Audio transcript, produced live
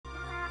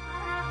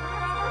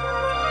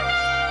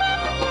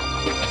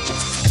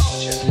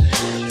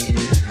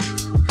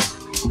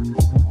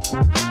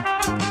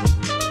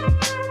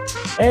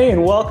Hey,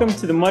 and welcome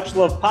to the Much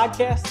Love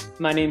Podcast.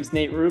 My name is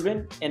Nate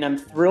Rubin, and I'm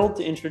thrilled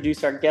to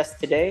introduce our guest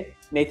today,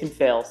 Nathan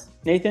Fales.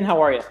 Nathan,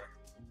 how are you?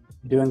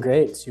 Doing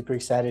great. Super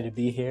excited to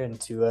be here and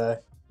to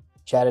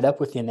chat it up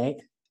with you,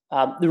 Nate.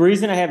 The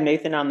reason I have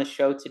Nathan on the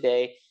show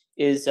today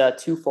is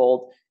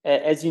twofold.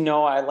 As you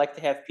know, I like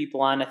to have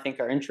people on I think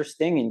are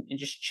interesting and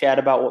just chat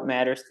about what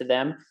matters to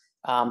them.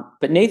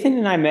 But Nathan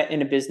and I met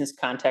in a business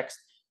context.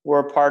 We're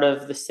a part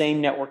of the same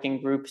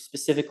networking group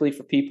specifically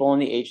for people in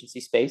the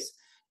agency space.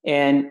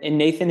 And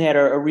Nathan had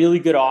a really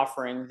good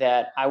offering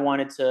that I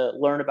wanted to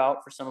learn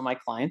about for some of my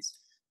clients.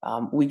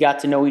 We got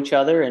to know each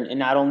other, and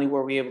not only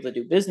were we able to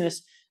do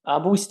business,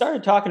 but we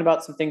started talking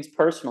about some things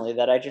personally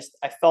that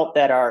I felt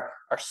that our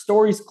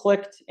stories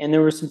clicked, and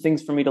there were some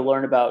things for me to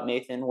learn about,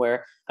 Nathan,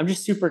 where I'm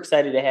just super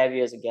excited to have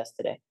you as a guest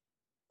today.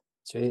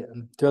 Sweet.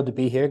 I'm thrilled to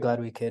be here.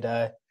 Glad we could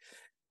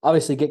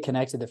obviously get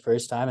connected the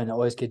first time, and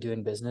always good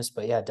doing business.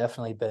 But yeah,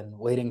 definitely been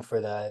waiting for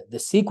the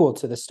sequel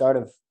to the start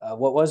of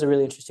what was a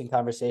really interesting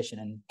conversation,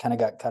 and kind of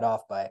got cut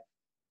off by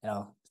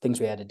things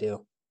we had to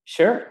do.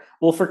 Sure.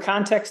 Well, for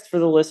context for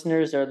the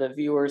listeners or the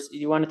viewers,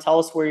 you want to tell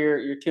us where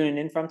you're tuning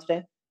in from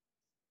today?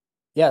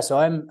 Yeah, so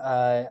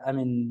I'm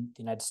in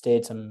the United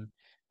States. I'm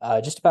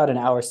just about an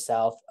hour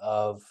south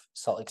of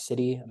Salt Lake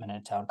City. I'm in a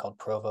town called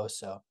Provo.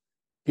 So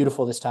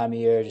beautiful this time of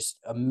year, just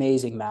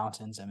amazing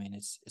mountains. I mean,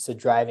 it's a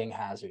driving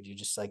hazard. You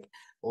just like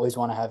always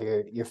want to have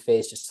your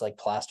face just like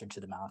plastered to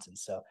the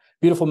mountains. So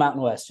beautiful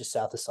Mountain West, just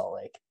south of Salt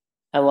Lake.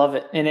 I love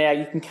it. And yeah,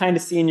 you can kind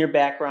of see in your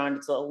background,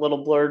 it's a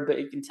little blurred, but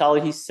you can tell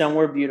he's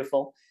somewhere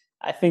beautiful.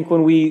 I think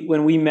when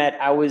we met,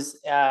 I was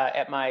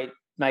at my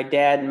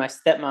dad and my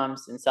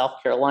stepmom's in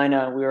South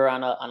Carolina. We were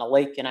on a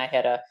lake, and I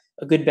had a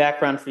good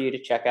background for you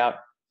to check out.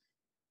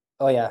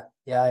 Oh yeah,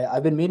 yeah.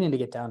 I've been meaning to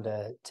get down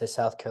to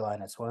South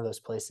Carolina. It's one of those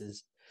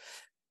places.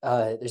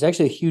 There's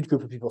actually a huge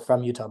group of people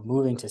from Utah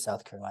moving to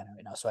South Carolina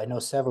right now. So I know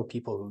several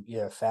people who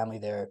either have family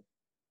there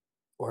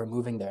or are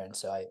moving there, and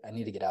so I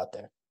need to get out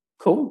there.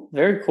 Cool.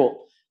 Very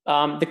cool.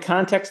 The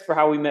context for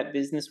how we met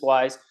business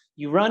wise,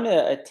 you run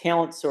a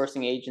talent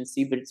sourcing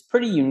agency, but it's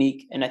pretty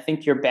unique. And I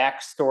think your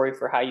backstory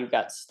for how you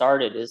got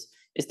started is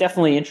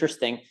definitely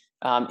interesting.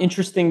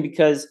 Interesting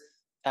because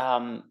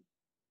um,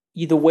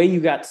 the way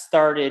you got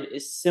started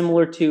is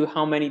similar to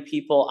how many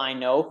people I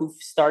know who've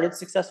started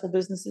successful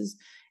businesses.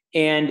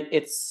 And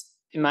it's,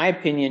 in my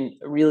opinion,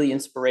 really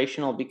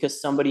inspirational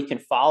because somebody can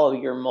follow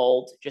your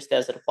mold just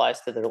as it applies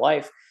to their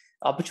life.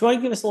 But you want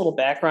to give us a little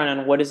background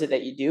on what is it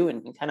that you do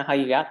and kind of how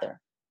you got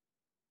there?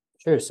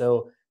 Sure.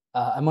 So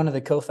I'm one of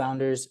the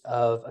co-founders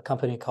of a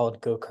company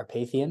called Go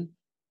Carpathian.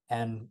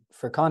 And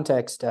for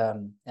context,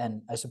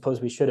 and I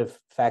suppose we should have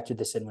factored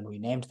this in when we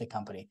named the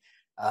company,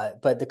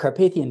 but the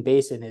Carpathian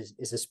Basin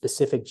is a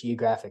specific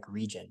geographic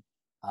region.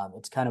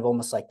 It's kind of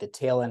almost like the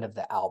tail end of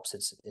the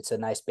Alps. It's a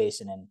nice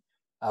basin in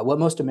what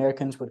most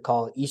Americans would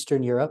call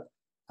Eastern Europe,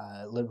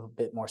 a little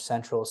bit more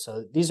central.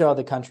 So these are all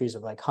the countries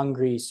of like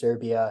Hungary,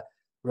 Serbia,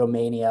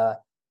 Romania,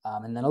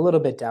 and then a little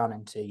bit down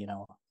into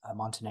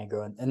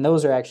Montenegro, and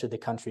those are actually the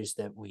countries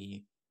that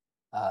we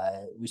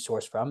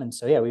source from. And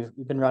so yeah,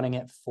 we've been running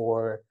it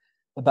for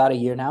about a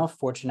year now.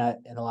 Fortunate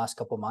in the last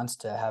couple of months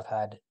to have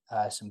had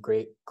some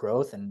great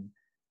growth, and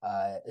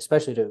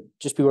especially to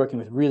just be working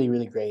with really,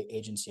 really great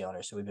agency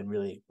owners. So we've been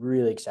really,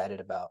 really excited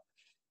about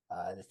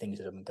the things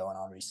that have been going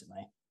on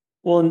recently.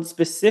 Well, and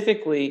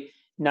specifically,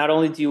 not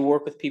only do you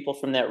work with people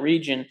from that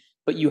region,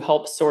 but you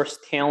help source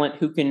talent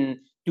who can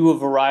do a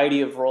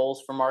variety of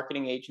roles for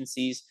marketing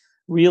agencies,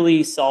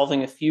 really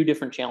solving a few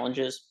different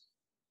challenges.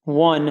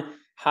 One,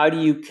 how do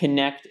you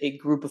connect a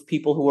group of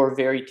people who are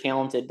very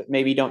talented, but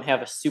maybe don't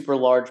have a super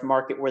large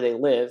market where they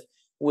live,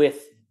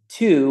 with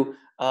two,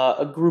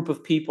 a group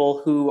of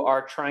people who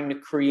are trying to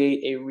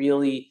create a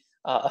really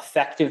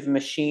effective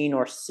machine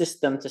or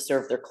system to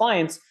serve their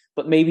clients,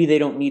 but maybe they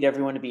don't need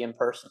everyone to be in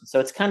person. So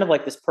it's kind of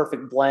like this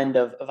perfect blend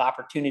of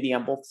opportunity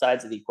on both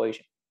sides of the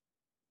equation.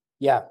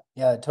 Yeah,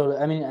 yeah, totally.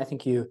 I mean, I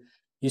think you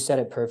said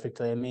it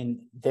perfectly. I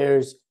mean,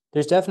 there's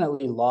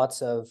definitely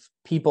lots of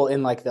people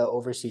in like the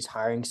overseas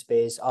hiring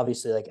space.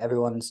 Obviously, like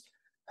everyone's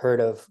heard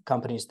of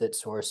companies that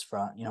source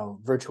from,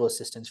 virtual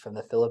assistants from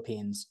the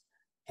Philippines.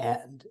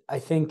 And I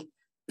think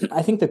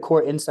the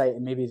core insight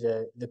and maybe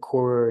the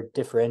core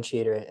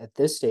differentiator at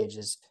this stage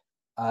is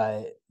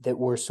that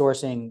we're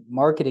sourcing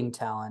marketing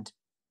talent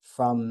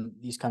from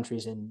these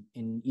countries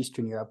in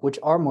Eastern Europe, which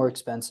are more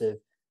expensive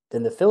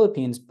than the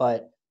Philippines,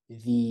 but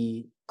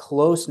the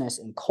closeness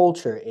and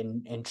culture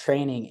in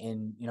training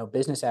in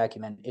business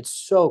acumen, it's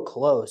so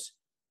close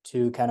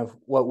to kind of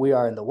what we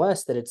are in the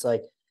West that it's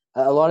like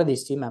a lot of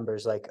these team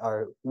members like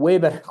are way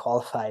better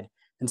qualified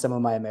than some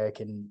of my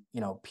American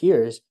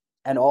peers,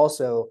 and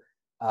also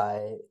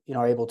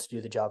are able to do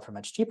the job for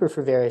much cheaper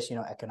for various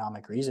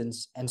economic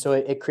reasons. And so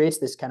it creates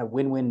this kind of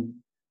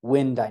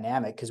win-win-win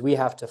dynamic, because we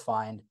have to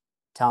find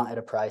talent at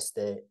a price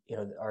that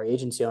our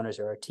agency owners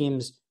or our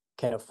teams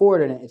can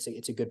afford, and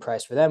it's a good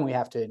price for them. We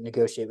have to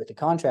negotiate with the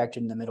contractor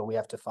in the middle. We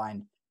have to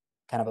find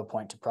kind of a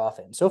point to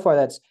profit. And so far,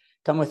 that's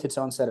come with its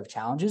own set of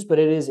challenges, but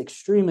it is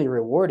extremely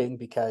rewarding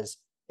because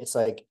it's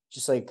like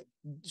just like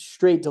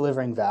straight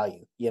delivering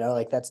value.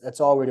 Like that's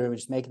all we're doing. We're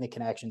just making the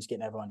connections,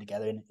 getting everyone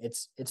together, and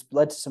it's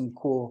led to some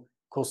cool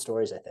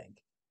stories, I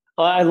think.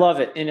 I love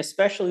it, and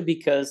especially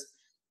because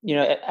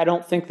I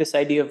don't think this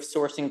idea of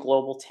sourcing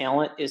global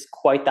talent is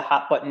quite the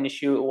hot button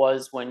issue it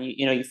was when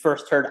you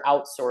first heard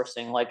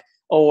outsourcing, like,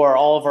 oh, are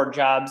all of our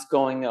jobs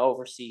going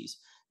overseas?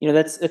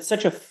 That's it's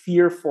such a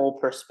fearful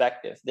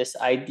perspective. This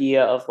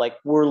idea of like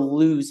we're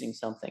losing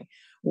something,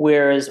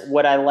 whereas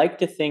what I like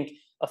to think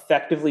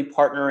effectively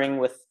partnering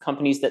with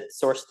companies that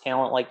source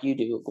talent like you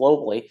do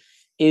globally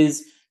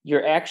is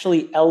you're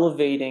actually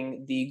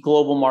elevating the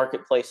global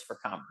marketplace for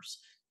commerce.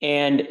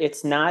 And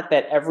it's not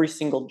that every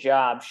single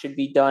job should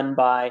be done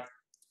by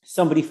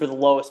somebody for the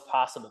lowest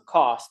possible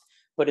cost,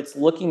 but it's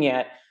looking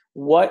at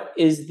what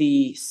is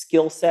the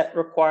skill set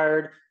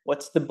required,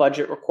 what's the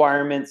budget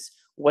requirements,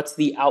 what's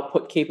the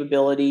output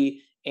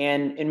capability,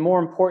 and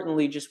more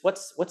importantly, just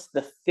what's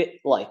the fit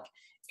like.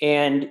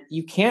 And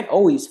you can't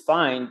always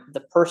find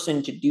the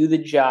person to do the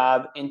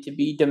job and to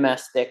be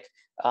domestic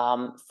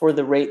for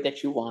the rate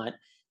that you want,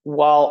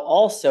 while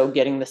also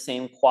getting the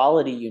same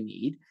quality you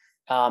need.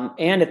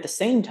 And at the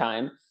same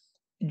time,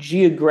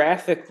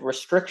 geographic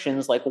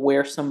restrictions like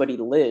where somebody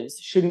lives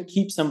shouldn't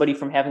keep somebody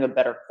from having a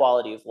better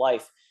quality of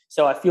life.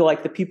 So I feel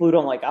like the people who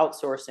don't like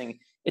outsourcing,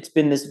 it's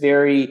been this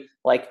very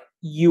like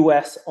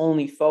US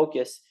only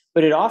focus,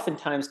 but it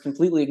oftentimes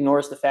completely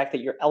ignores the fact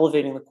that you're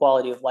elevating the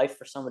quality of life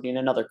for somebody in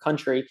another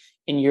country,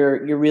 and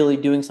you're really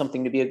doing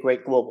something to be a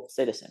great global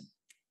citizen.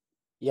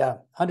 Yeah,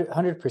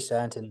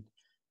 100%. And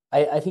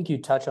I think you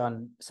touch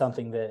on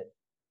something that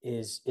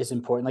is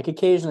important. Like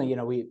occasionally,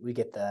 we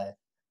get the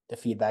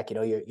feedback,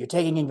 you're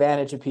taking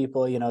advantage of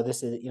people,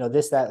 this is,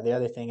 this, that, the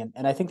other thing.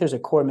 And I think there's a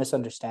core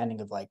misunderstanding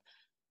of like,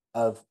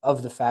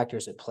 of the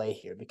factors at play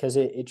here, because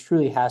it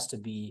truly has to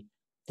be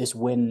this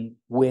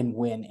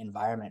win-win-win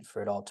environment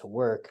for it all to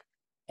work.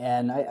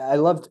 And I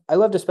loved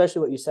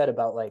especially what you said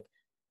about like,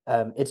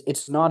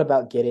 it's not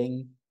about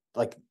getting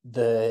like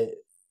the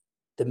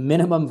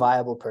minimum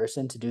viable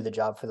person to do the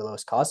job for the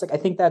lowest cost. Like I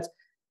think that's,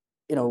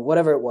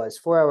 whatever it was,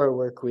 4-hour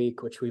work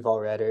week, which we've all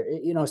read,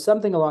 or,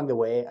 something along the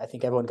way. I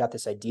think everyone got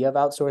this idea of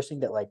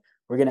outsourcing, that like,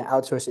 we're going to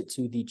outsource it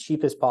to the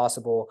cheapest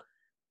possible,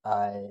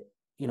 uh,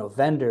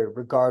 vendor,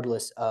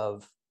 regardless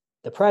of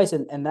the price.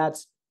 And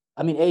that's,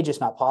 I mean, A,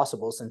 just not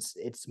possible since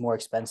it's more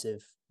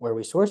expensive where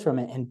we source from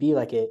it. And B,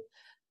 like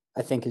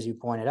I think, as you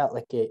pointed out,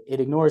 like it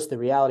ignores the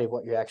reality of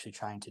what you're actually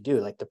trying to do,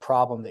 like the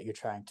problem that you're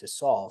trying to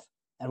solve.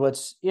 And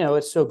what's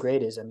so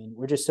great is, I mean,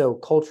 we're just so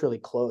culturally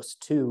close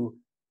to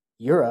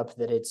Europe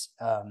that it's,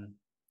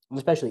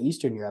 especially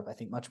Eastern Europe, I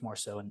think much more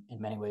so in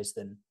many ways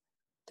than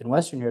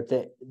Western Europe,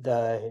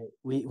 that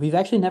we've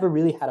actually never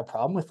really had a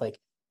problem with like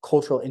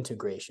cultural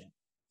integration.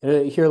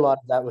 You hear a lot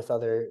of that with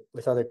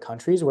other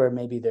countries where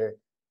maybe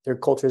their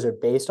cultures are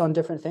based on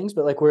different things,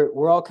 but like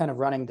we're all kind of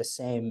running the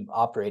same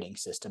operating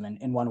system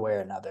in one way or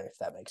another, if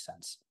that makes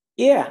sense.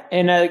 Yeah,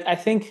 and I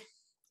think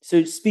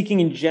so.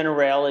 Speaking in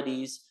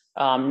generalities,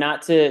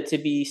 not to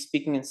be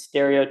speaking in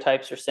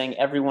stereotypes or saying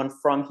everyone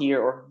from here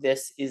or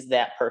this is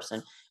that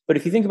person, but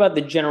if you think about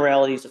the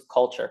generalities of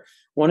culture,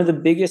 one of the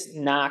biggest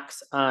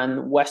knocks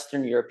on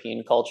Western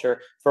European culture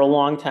for a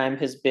long time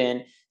has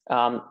been,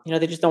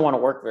 they just don't want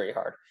to work very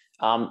hard.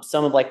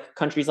 Some of like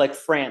countries like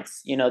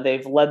France,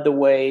 they've led the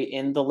way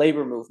in the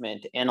labor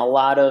movement and a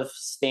lot of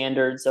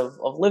standards of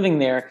living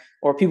there.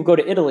 Or people go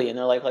to Italy and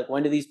they're like,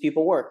 when do these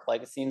people work?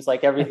 Like, it seems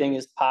like everything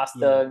is pasta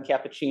Yeah, and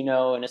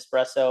cappuccino and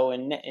espresso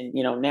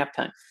and nap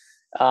time,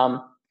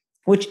 um,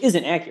 which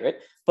isn't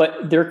accurate.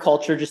 But their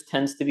culture just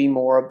tends to be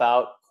more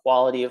about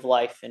quality of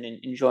life and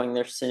enjoying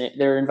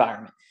their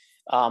environment.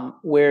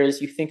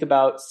 Whereas you think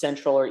about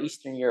Central or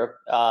Eastern Europe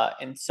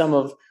and some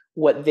of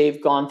what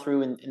they've gone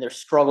through in their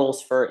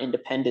struggles for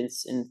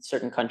independence in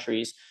certain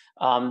countries,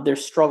 their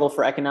struggle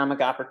for economic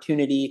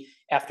opportunity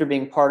after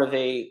being part of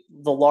the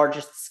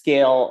largest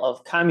scale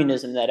of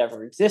communism that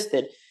ever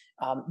existed.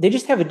 They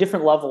just have a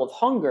different level of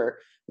hunger,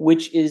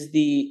 which is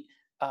the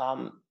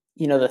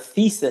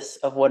thesis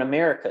of what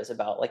America is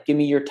about. Like, give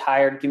me your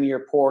tired, give me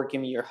your poor,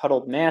 give me your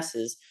huddled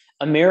masses.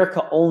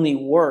 America only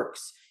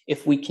works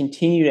if we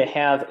continue to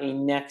have a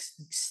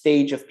next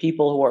stage of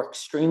people who are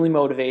extremely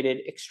motivated,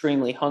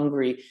 extremely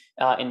hungry,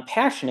 and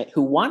passionate,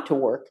 who want to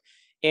work.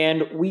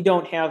 And we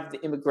don't have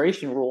the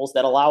immigration rules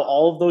that allow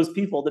all of those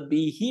people to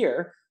be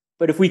here.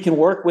 But if we can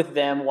work with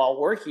them while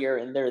we're here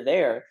and they're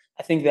there,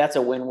 I think that's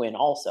a win-win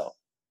also.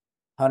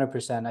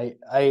 100%.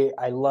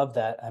 I love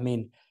that. I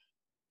mean,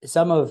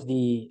 some of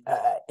the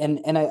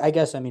and I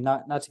guess, I mean,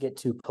 not to get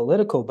too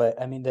political,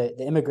 but I mean the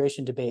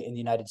immigration debate in the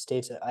United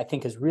States, I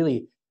think, has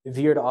really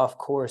veered off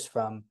course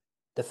from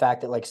the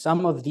fact that like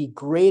some of the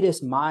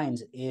greatest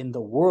minds in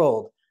the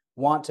world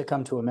want to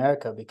come to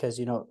America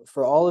because,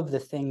 for all of the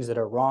things that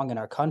are wrong in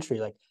our country,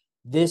 like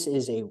this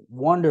is a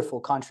wonderful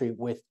country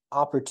with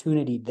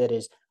opportunity that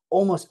is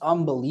almost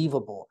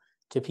unbelievable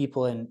to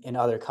people in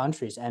other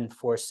countries. And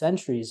for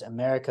centuries,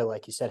 America,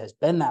 like you said, has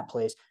been that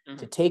place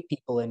to Mhm. take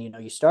people in.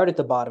 You start at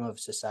the bottom of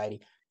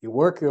society, you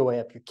work your way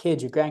up, your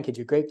kids, your grandkids,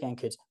 your great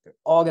grandkids, they're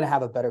all going to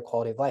have a better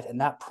quality of life. And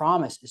that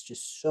promise is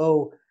just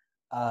so,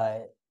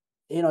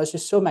 it's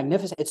just so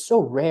magnificent. It's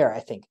so rare, I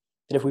think,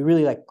 that if we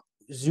really like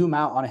zoom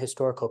out on a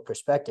historical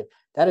perspective,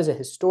 that is a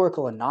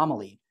historical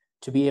anomaly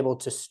to be able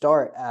to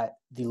start at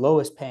the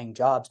lowest paying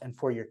jobs and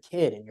for your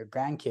kid and your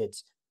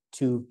grandkids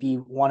to be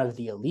one of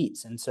the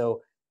elites. And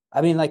so,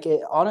 I mean, like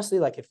honestly,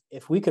 like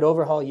if we could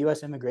overhaul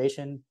U.S.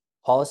 immigration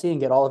policy and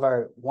get all of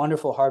our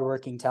wonderful,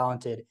 hardworking,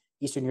 talented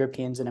Eastern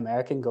Europeans and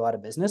American go out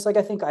of business, like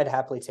I think I'd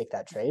happily take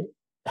that trade.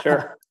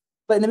 Sure.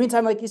 But in the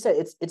meantime, like you said,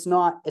 it's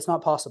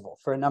not possible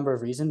for a number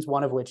of reasons.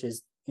 One of which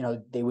is,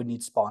 they would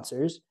need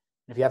sponsors.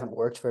 And if you haven't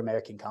worked for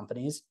American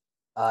companies,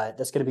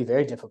 that's going to be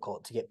very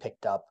difficult to get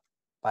picked up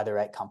by the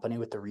right company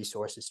with the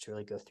resources to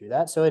really go through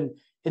that. So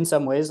in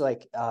some ways,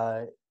 like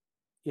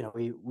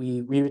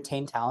we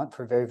retain talent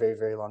for a very, very,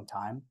 very long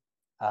time.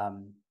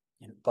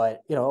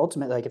 But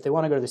ultimately, like if they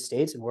want to go to the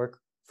States and work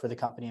for the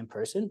company in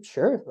person,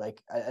 sure,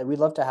 like we'd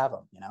love to have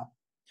them.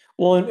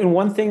 Well, and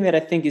one thing that I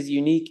think is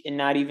unique, and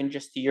not even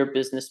just to your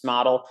business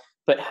model,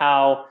 but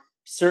how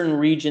certain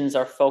regions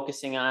are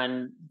focusing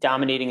on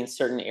dominating in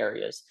certain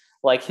areas.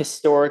 Like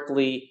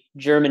historically,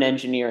 German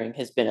engineering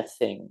has been a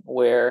thing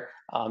where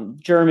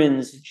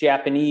Germans,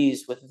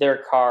 Japanese with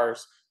their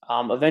cars,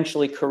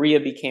 eventually Korea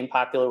became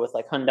popular with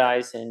like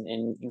Hyundais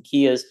and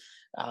Kias.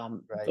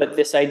 Right. But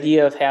this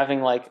idea of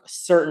having like a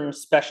certain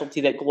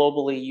specialty that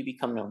globally you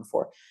become known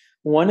for.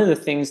 One of the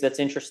things that's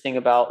interesting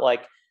about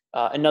like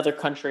another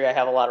country I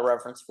have a lot of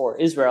reference for,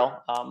 Israel.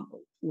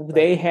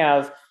 They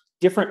have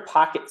different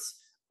pockets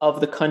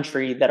of the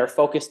country that are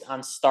focused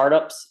on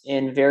startups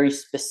in very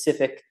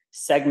specific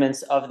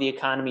segments of the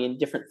economy and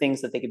different things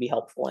that they could be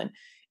helpful in.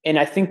 And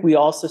I think we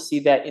also see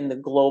that in the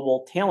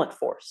global talent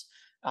force.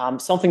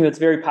 Something that's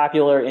very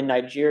popular in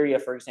Nigeria,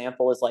 for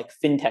example, is like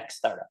fintech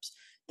startups.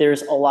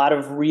 There's a lot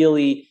of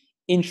really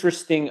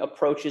interesting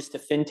approaches to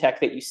fintech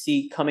that you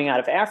see coming out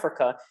of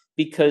Africa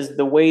because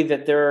the way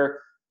that they're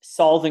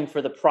solving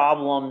for the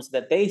problems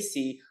that they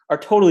see are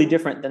totally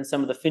different than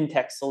some of the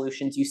fintech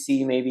solutions you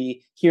see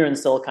maybe here in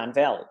Silicon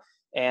Valley.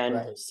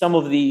 And some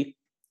of the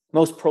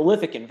most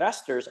prolific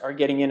investors are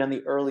getting in on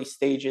the early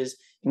stages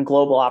in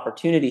global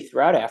opportunity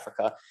throughout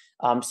Africa.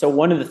 So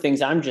one of the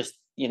things I'm just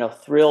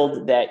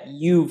thrilled that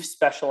you've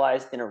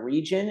specialized in a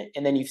region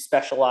and then you've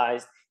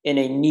specialized in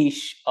a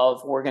niche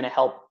of we're going to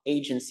help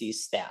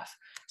agencies staff.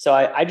 So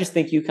I just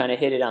think you kind of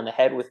hit it on the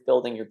head with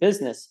building your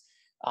business.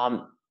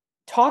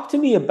 Talk to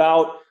me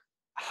about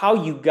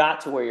how you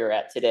got to where you're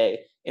at today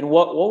and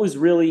what was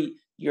really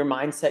your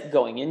mindset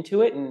going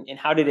into it and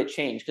how did it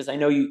change? Because I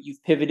know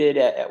you've pivoted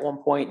at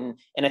one point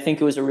and I think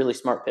it was a really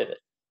smart pivot.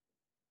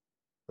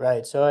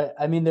 Right. So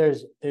I mean,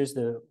 there's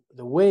the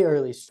way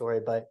early story,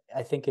 but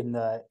I think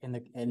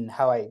in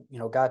how I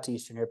got to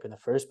Eastern Europe in the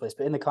first place,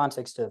 but in the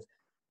context of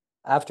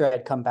after I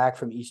had come back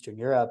from Eastern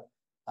Europe,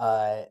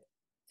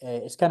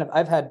 it's kind of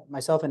I've had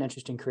myself an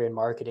interesting career in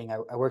marketing.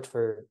 I worked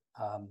for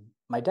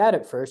my dad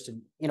at first,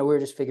 and we were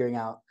just figuring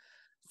out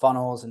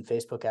funnels and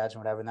Facebook ads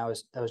and whatever, and that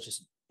was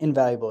just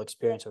invaluable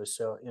experience. I was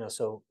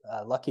so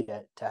lucky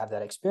to have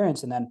that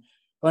experience, and then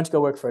I went to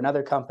go work for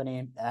another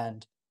company,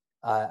 and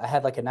I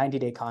had like a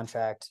 90-day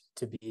contract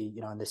to be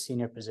in the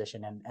senior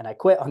position, and I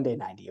quit on day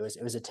 90.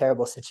 It was a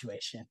terrible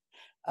situation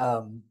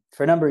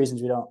for a number of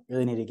reasons we don't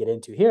really need to get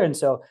into here. And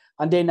so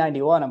on day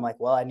 91, I'm like,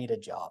 well, I need a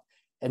job.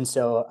 And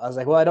so I was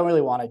like, well, I don't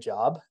really want a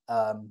job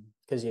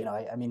because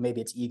I mean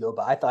maybe it's ego,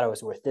 but I thought I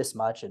was worth this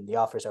much, and the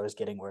offers I was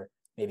getting were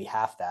maybe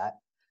half that.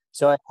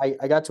 So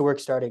I got to work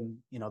starting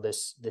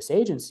this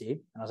agency,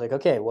 and I was like,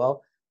 okay,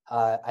 well,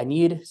 I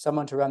need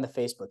someone to run the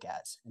Facebook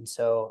ads. And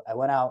so I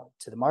went out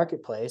to the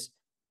marketplace,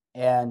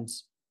 and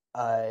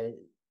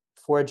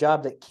for a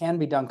job that can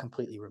be done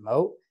completely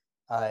remote,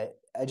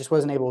 I just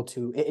wasn't able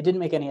to. It didn't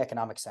make any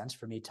economic sense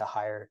for me to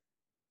hire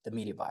the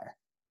media buyer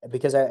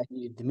because I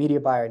needed the media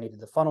buyer, I needed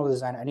the funnel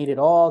design, I needed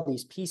all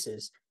these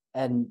pieces.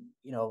 And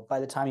by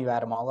the time you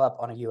add them all up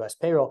on a U.S.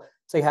 payroll,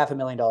 it's like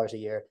 $500,000 a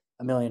year,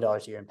 $1 million a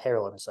year in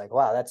payroll, and it's like,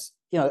 wow,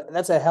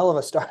 that's a hell of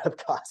a startup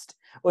cost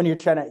when you're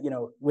trying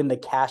to win the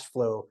cash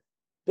flow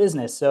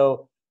business.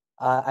 So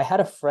I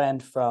had a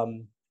friend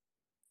from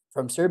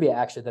Serbia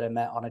actually that I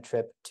met on a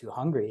trip to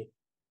Hungary,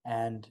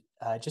 and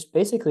just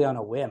basically on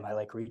a whim, I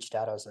like reached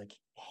out. I was like,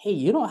 hey,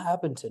 you don't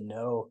happen to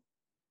know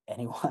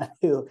anyone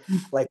who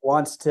like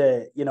wants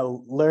to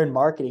learn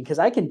marketing, because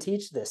I can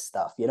teach this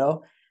stuff.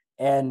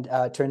 And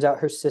turns out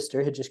her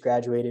sister had just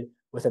graduated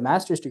with a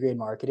master's degree in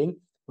marketing,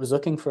 was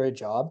looking for a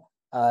job.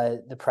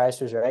 The price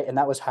was right, and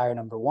that was hire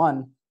number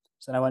one.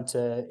 So then I went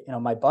to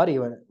my buddy,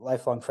 a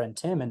lifelong friend,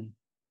 Tim, and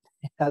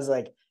I was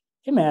like,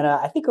 hey man,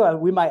 I think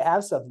we might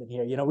have something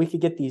here. We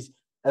could get these.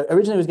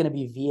 Originally it was going to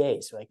be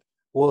VAs. So like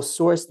we'll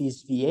source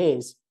these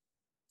VAs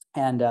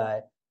and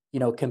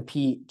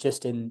compete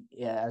just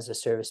as a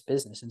service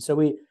business. And so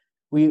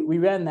we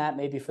ran that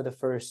maybe for the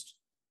first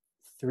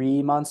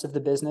 3 months of the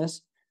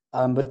business.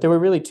 But there were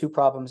really two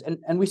problems,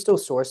 and we still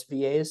source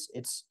VAs.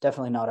 It's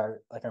definitely not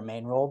our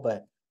main role,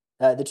 but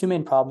the two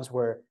main problems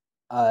were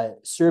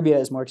Serbia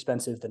is more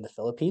expensive than the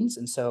Philippines,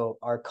 and so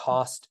our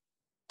cost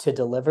to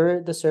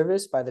deliver the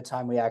service by the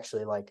time we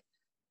actually like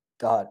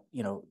got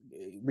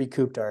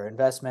recouped our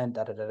investment,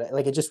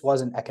 like it just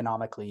wasn't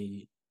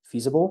economically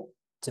feasible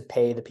to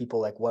pay the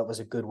people like what was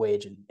a good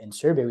wage in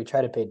Serbia. We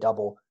try to pay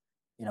double,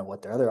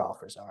 what their other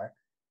offers are,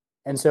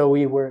 and so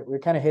we're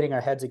kind of hitting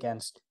our heads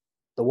against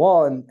the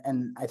wall,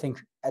 and I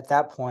think at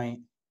that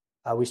point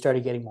we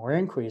started getting more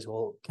inquiries.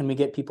 Well, can we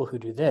get people who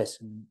do this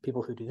and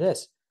people who do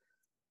this?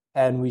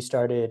 And we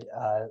started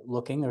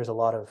looking. There was a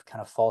lot of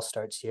kind of false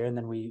starts here, and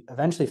then we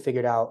eventually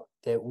figured out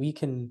that we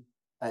can,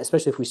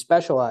 especially if we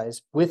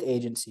specialize with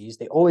agencies,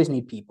 they always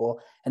need people,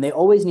 and they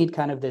always need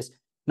kind of this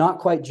not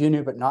quite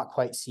junior but not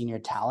quite senior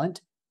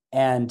talent,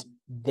 and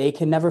they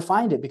can never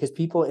find it because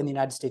people in the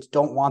United States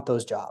don't want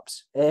those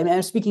jobs. And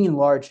I'm speaking in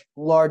large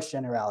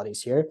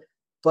generalities here,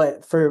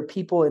 but for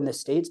people in the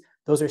States,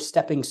 those are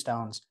stepping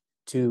stones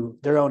to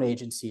their own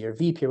agency or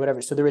VP or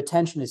whatever. So the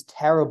retention is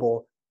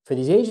terrible for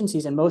these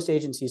agencies, and most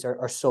agencies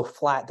are so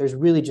flat. There's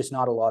really just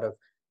not a lot of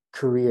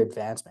career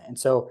advancement. And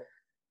so,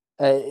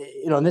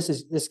 and this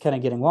is kind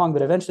of getting long,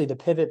 but eventually the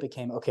pivot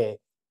became, okay,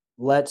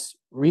 let's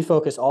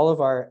refocus all of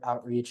our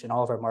outreach and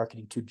all of our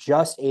marketing to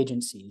just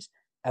agencies,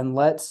 and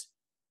let's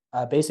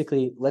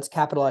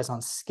capitalize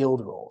on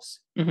skilled roles.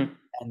 Mm-hmm.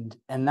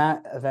 And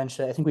that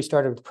eventually, I think we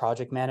started with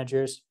project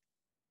managers,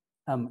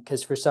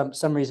 because for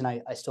some reason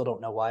I still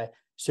don't know why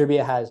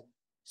Serbia has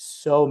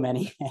so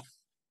many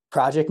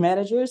project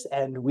managers,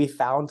 and we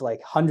found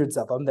like hundreds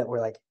of them that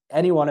were like,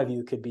 any one of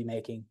you could be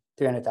making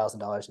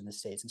 $300,000 in the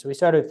States. And so we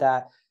started with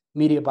that,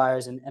 media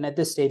buyers, and at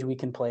this stage we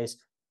can place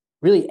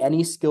really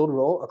any skilled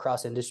role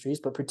across industries,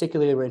 but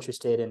particularly we're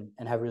interested in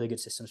and have really good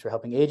systems for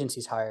helping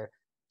agencies hire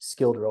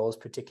skilled roles,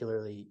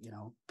 particularly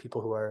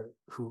people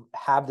who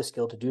have the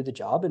skill to do the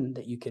job, and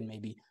that you can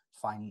maybe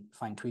fine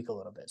tweak a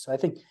little bit. So I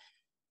think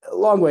a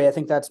long way, I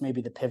think that's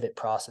maybe the pivot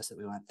process that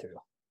we went through.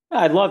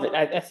 I love it.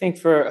 I think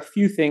for a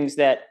few things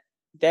that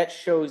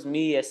shows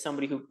me as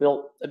somebody who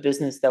built a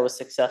business that was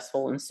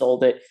successful and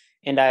sold it,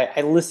 and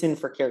I listen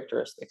for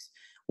characteristics.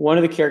 One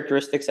of the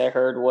characteristics I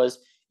heard was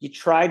you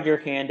tried your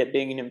hand at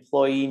being an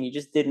employee and you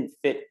just didn't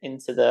fit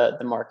into the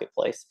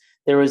marketplace.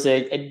 There was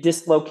a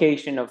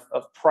dislocation of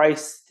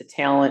price to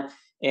talent,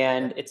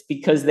 and it's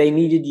because they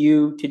needed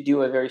you to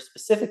do a very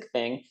specific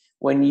thing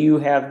when you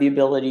have the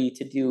ability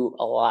to do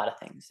a lot of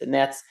things. And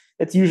that's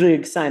usually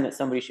a sign that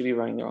somebody should be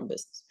running their own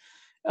business.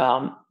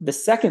 The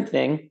second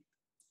thing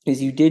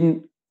is you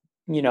didn't,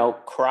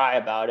 cry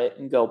about it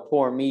and go,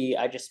 poor me,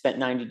 I just spent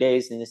 90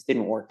 days and this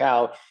didn't work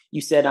out. You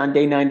said on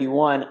day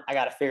 91, I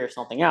got to figure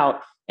something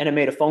out. And I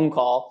made a phone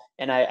call,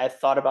 and I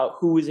thought about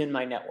who was in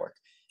my network.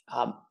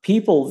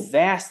 People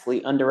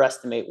vastly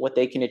underestimate what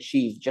they can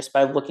achieve just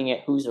by looking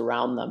at who's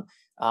around them.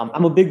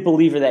 I'm a big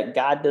believer that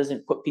God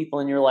doesn't put people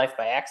in your life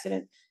by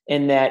accident,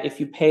 and that if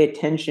you pay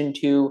attention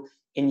to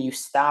and you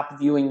stop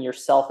viewing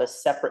yourself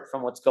as separate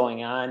from what's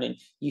going on and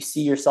you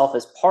see yourself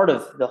as part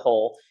of the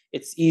whole,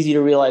 it's easy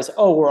to realize,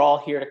 oh, we're all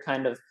here to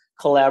kind of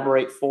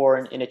collaborate for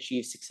and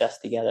achieve success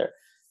together.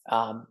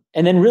 And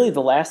then really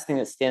the last thing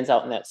that stands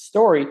out in that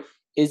story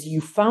is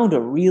you found a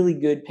really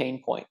good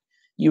pain point.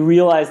 You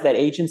realize that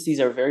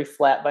agencies are very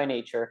flat by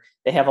nature.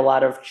 They have a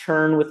lot of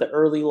churn with the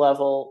early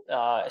level,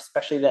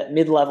 especially that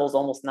mid-level is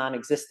almost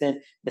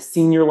non-existent. The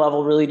senior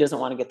level really doesn't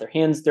want to get their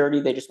hands dirty.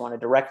 They just want to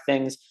direct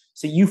things.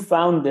 So you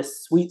found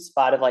this sweet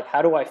spot of like,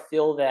 how do I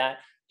fill that?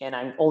 And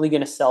I'm only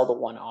going to sell to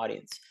one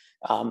audience.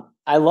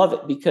 I love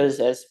it because,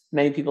 as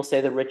many people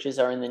say, the riches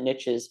are in the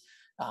niches.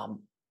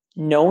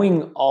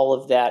 Knowing all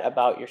of that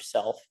about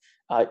yourself,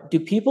 do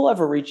people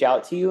ever reach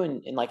out to you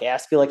and like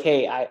ask you like,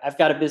 hey, I've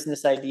got a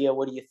business idea.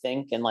 What do you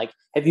think? And like,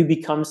 have you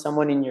become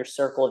someone in your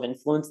circle of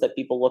influence that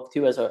people look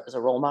to as a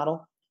role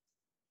model?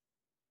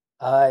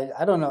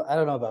 I don't know. I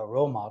don't know about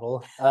role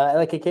model.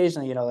 Like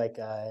occasionally,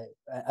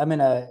 I'm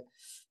in a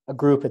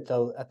group at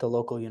the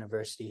local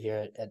university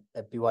here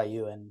at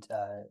BYU, and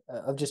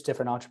of just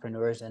different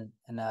entrepreneurs,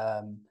 and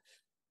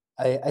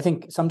I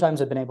think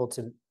sometimes I've been able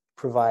to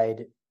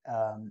provide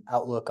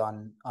outlook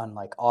on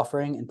like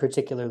offering, and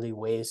particularly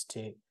ways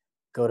to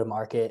go to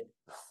market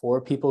for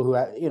people who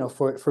have,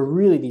 for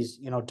really these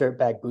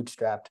dirtbag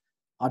bootstrapped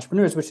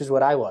entrepreneurs, which is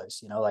what I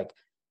was. Like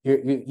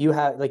you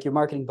have like your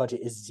marketing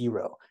budget is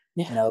zero.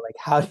 Yeah. Like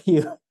how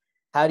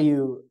do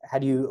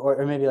you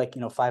or maybe like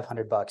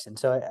 $500, and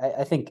so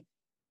I think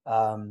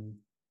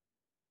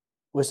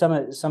with some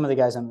of the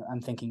guys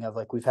I'm thinking of,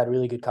 like we've had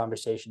really good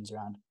conversations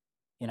around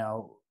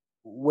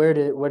where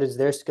does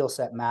their skill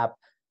set map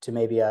to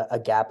maybe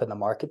a gap in the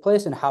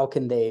marketplace, and how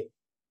can they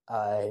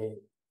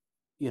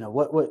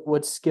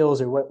what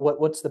skills or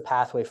what's the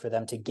pathway for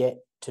them to get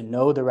to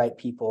know the right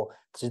people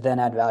to then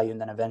add value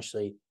and then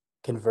eventually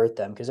convert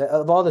them. Because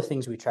of all the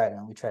things we tried,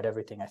 and we tried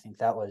everything, I think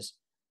that was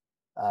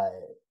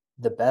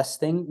the best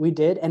thing we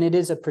did. And it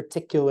is a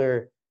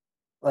particular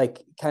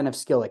like kind of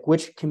skill, like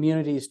which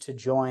communities to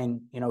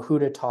join, who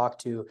to talk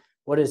to,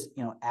 what is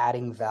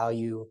adding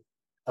value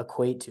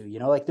equate to,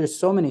 like there's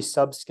so many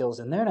sub skills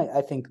in there. And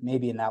I think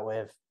maybe in that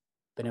way I've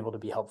been able to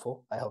be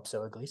helpful. I hope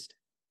so, at least.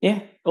 Yeah.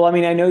 Well, I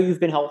mean, I know you've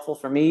been helpful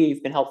for me.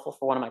 You've been helpful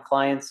for one of my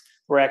clients.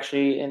 We're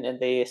actually in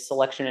the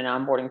selection and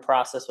onboarding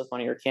process with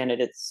one of your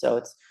candidates. So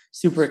it's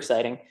super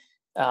exciting.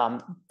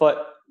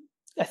 But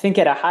I think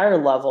at a higher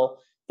level,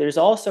 there's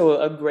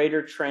also a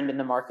greater trend in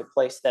the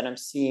marketplace that I'm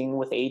seeing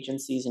with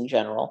agencies in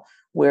general,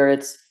 where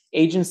it's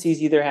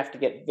agencies either have to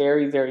get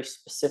very, very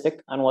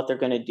specific on what they're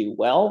going to do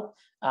well.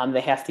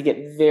 They have to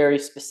get very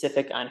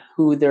specific on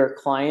who their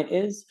client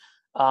is,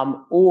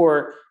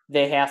 or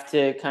they have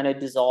to kind of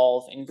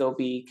dissolve and go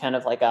be kind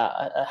of like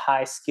a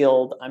high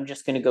skilled, I'm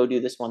just going to go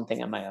do this one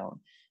thing on my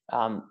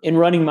own. In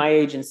running my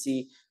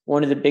agency,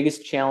 one of the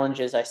biggest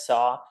challenges I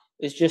saw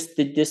is just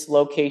the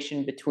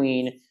dislocation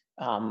between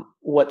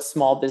what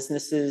small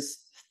businesses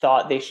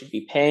thought they should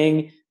be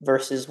paying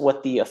versus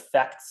what the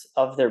effects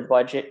of their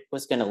budget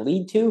was going to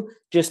lead to,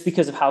 just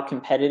because of how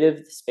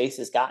competitive the space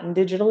has gotten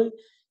digitally.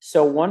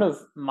 So one of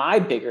my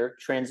bigger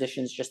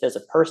transitions, just as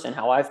a person,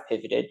 how I've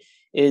pivoted,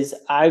 is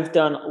I've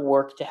done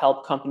work to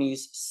help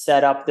companies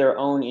set up their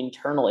own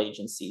internal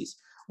agencies,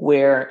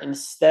 where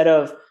instead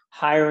of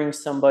hiring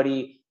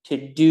somebody to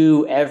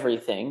do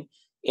everything,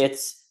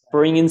 it's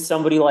bringing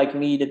somebody like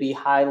me to be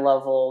high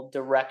level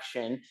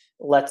direction.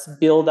 Let's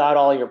build out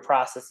all your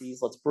processes.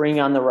 Let's bring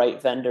on the right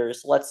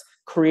vendors. Let's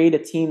create a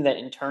team that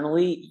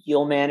internally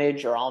you'll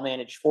manage or I'll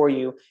manage for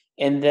you.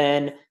 And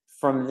then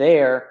from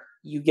there,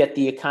 you get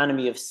the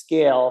economy of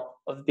scale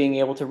of being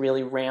able to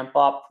really ramp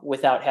up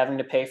without having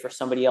to pay for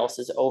somebody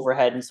else's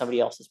overhead and somebody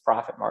else's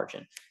profit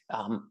margin.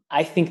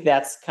 I think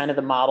that's kind of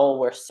the model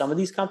where some of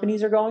these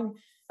companies are going.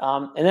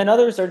 And then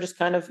others are just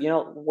kind of,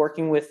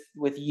 working with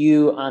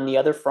you on the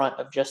other front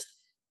of just,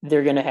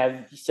 they're going to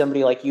have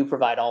somebody like you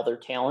provide all their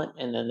talent,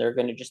 and then they're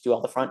going to just do all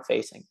the front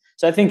facing.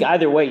 So I think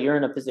either way, you're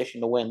in a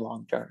position to win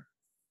long term.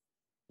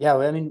 Yeah,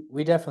 I mean,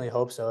 we definitely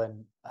hope so.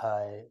 And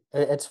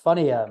it's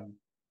funny.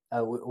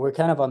 We're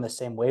kind of on the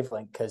same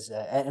wavelength because,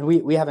 and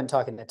we haven't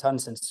talked a ton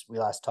since we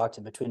last talked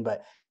in between,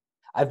 but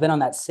I've been on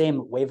that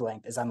same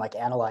wavelength as I'm like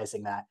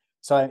analyzing that.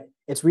 So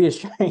it's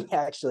reassuring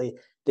actually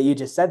that you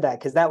just said that,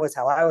 because that was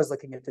how I was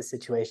looking at the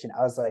situation.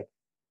 I was like,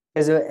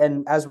 because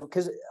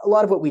a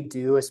lot of what we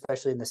do,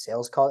 especially in the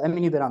sales call, I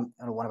mean, you've been on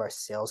one of our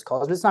sales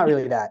calls, but it's not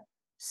really that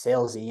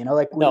salesy,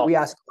 like we No.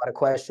 ask a lot of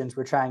questions.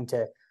 What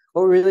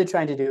we're really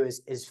trying to do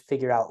is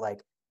figure out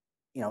like,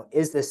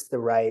 is this the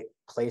right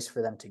place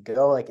for them to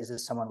go? Like, is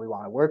this someone we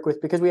want to work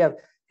with? Because we have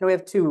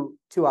two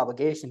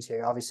obligations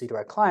here, obviously to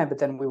our client, but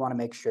then we want to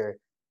make sure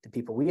the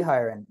people we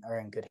hire are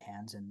in good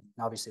hands. And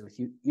obviously with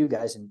you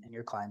guys and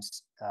your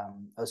clients, that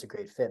was a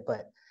great fit.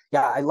 But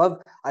yeah, I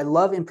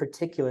love in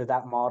particular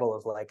that model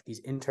of like these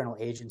internal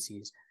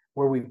agencies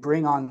where we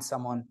bring on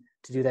someone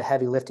to do the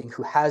heavy lifting,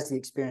 who has the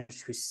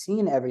experience, who's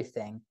seen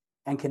everything,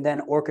 and can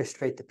then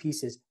orchestrate the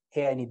pieces.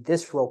 Hey, I need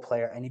this role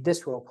player. I need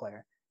this role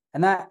player.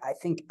 And that, I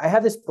think, I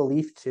have this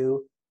belief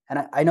too,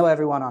 and I know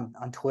everyone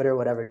on Twitter,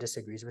 whatever,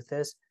 disagrees with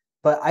this,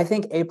 but I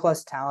think A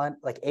plus talent,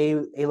 like A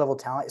level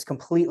talent, is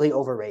completely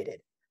overrated.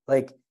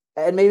 Like,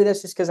 and maybe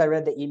that's just because I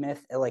read the E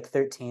Myth at like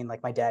 13.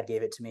 Like my dad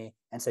gave it to me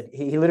and said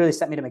he literally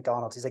sent me to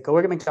McDonald's. He's like, go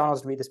work at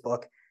McDonald's and read this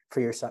book for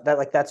your son.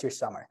 That's your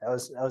summer. That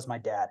was my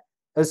dad.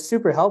 It was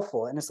super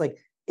helpful. And it's like,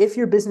 if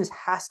your business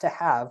has to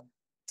have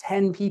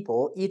 10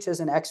 people, each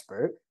as an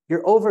expert,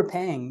 you're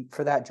overpaying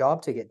for that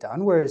job to get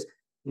done. Whereas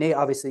Nate,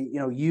 obviously,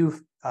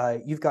 you've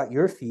got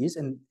your fees,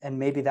 and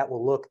maybe that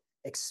will look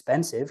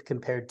expensive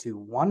compared to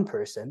one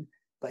person.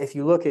 But if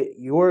you look at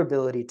your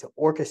ability to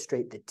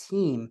orchestrate the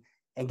team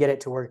and get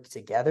it to work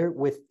together,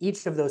 with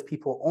each of those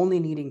people only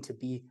needing to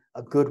be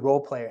a good role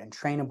player and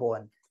trainable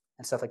and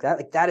stuff like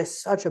that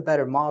is such a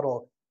better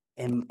model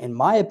in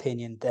my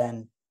opinion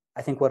than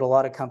I think what a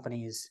lot of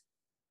companies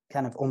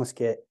kind of almost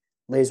get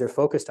laser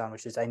focused on,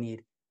 which is I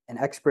need an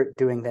expert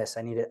doing this.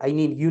 I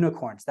need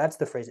unicorns. That's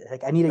the phrase.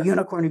 Like, I need a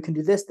unicorn who can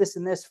do this, this,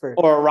 and this for,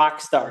 Or a rock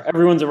star.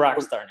 Everyone's a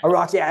rock star a now.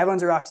 rock. Yeah,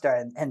 everyone's a rock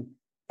star,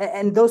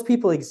 and those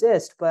people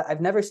exist, but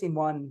I've never seen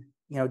one,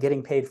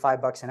 getting paid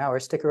 $5 an hour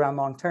stick around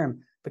long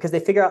term, because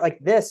they figure out like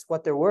this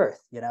what they're worth.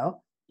 And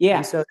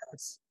Yeah. so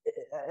it's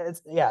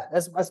yeah,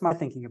 that's my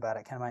thinking about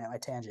it. Kind of my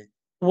tangent.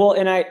 Well,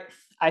 and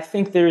I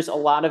think there's a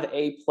lot of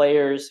A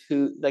players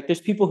who, like,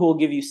 there's people who will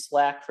give you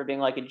slack for being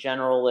like a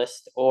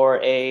generalist or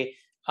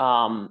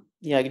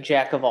like a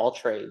jack of all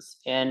trades.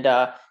 And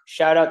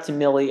shout out to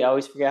Millie. I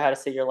always forget how to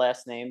say your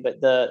last name,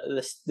 but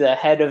the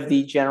head of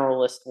the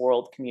generalist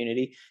world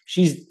community.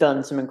 She's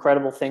done some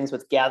incredible things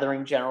with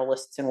gathering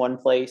generalists in one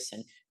place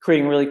and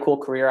creating really cool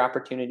career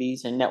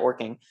opportunities and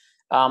networking.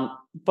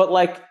 But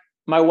like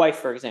my wife,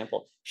 for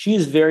example, she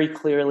is very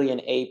clearly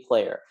an A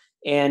player.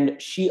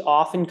 And she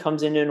often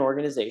comes into an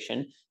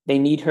organization. They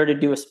need her to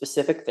do a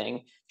specific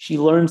thing. She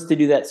learns to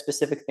do that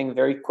specific thing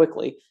very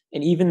quickly.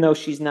 And even though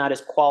she's not as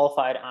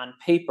qualified on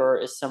paper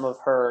as some of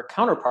her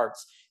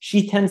counterparts,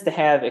 she tends to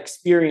have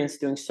experience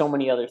doing so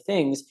many other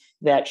things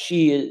that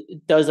she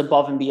does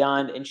above and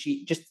beyond. And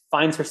she just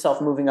finds herself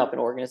moving up an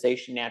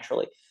organization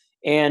naturally.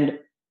 And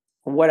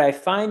what I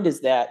find is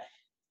that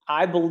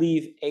I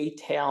believe A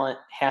talent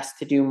has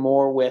to do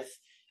more with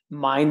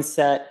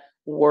mindset,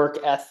 work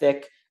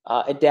ethic,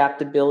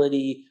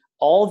 adaptability,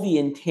 all the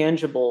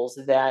intangibles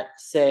that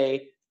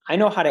say, I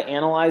know how to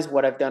analyze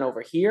what I've done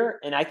over here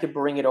and I could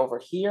bring it over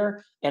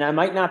here. And I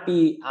might not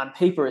be on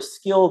paper as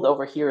skilled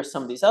over here as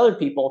some of these other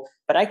people,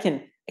 but I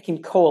can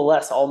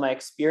coalesce all my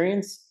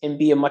experience and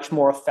be a much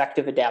more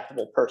effective,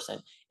 adaptable person.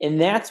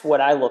 And that's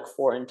what I look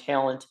for in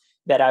talent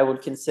that I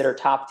would consider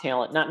top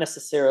talent, not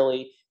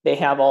necessarily they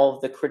have all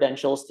of the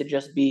credentials to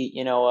just be,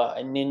 a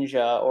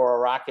ninja or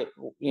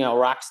a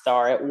rock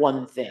star at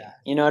one thing. Yeah.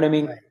 You know what I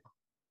mean? Right.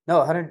 No,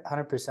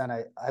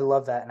 100%. I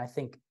love that. And I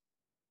think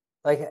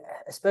like,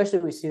 especially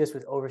we see this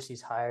with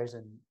overseas hires.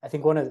 And I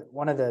think one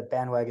of the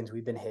bandwagons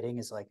we've been hitting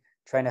is like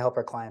trying to help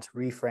our clients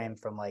reframe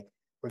from like,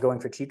 we're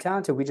going for cheap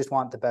talent to we just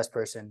want the best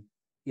person,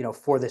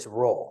 for this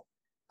role.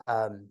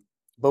 Um,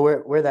 but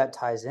where that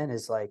ties in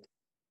is like,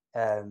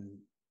 um,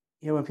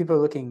 when people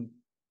are looking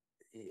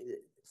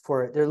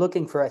they're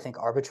looking for, I think,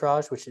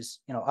 arbitrage, which is,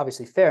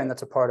 obviously fair. And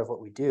that's a part of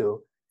what we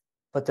do.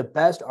 But the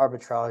best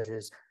arbitrage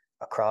is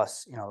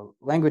across,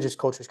 languages,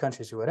 cultures,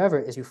 countries, or whatever,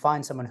 is you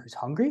find someone who's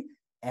hungry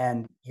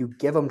and you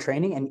give them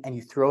training and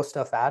you throw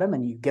stuff at them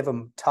and you give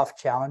them tough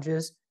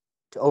challenges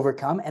to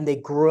overcome. And they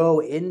grow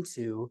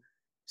into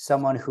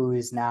someone who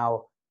is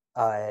now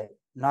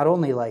not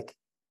only like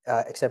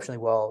exceptionally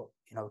well,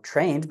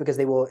 trained, because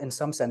they will in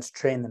some sense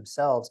train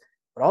themselves,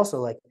 but also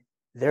like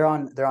they're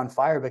on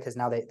fire because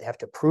now they have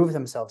to prove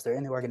themselves. They're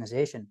in the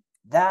organization.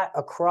 That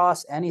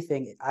across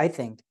anything, I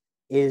think,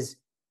 is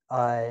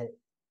uh,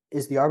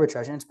 is the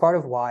arbitrage. And it's part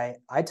of why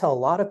I tell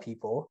a lot of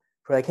people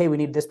who are like, hey, we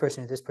need this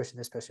person, this person,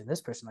 this person,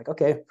 this person. Like,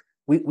 okay,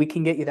 we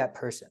can get you that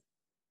person.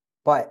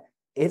 But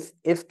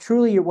if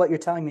truly what you're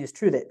telling me is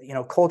true,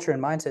 that culture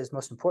and mindset is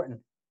most important,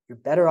 you're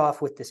better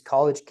off with this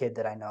college kid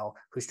that I know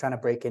who's trying to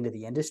break into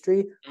the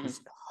industry,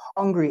 who's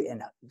hungry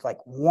and like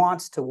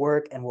wants to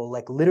work and will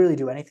like literally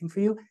do anything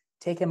for you.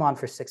 Take him on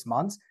for 6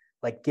 months,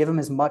 like give him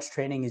as much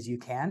training as you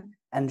can,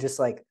 and just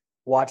like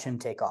watch him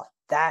take off.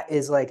 That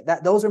is like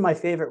that. Those are my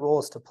favorite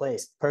roles to play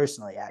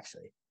personally,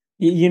 actually.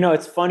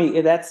 It's funny.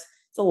 It's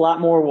a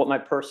lot more what my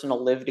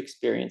personal lived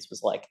experience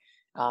was like.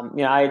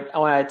 When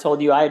I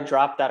told you I had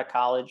dropped out of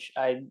college,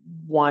 I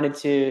wanted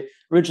to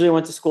originally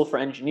went to school for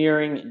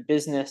engineering and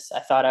business.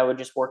 I thought I would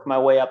just work my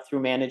way up through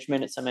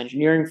management at some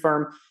engineering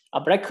firm,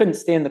 but I couldn't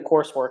stand the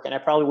coursework, and I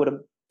probably would have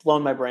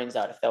blown my brains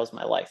out if that was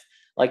my life.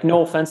 Like,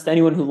 no offense to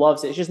anyone who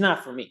loves it, it's just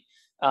not for me.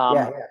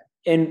 Yeah,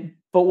 Um,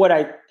 but what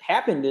I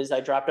happened is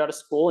I dropped out of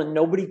school, and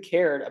nobody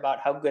cared about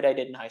how good I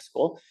did in high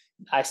school.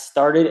 I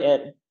started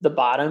at the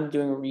bottom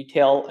doing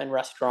retail and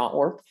restaurant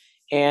work,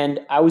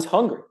 and I was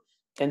hungry.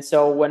 And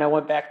so when I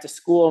went back to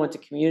school, I went to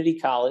community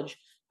college.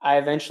 I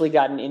eventually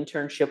got an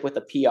internship with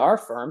a PR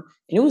firm,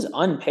 and it was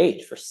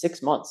unpaid for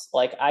 6 months.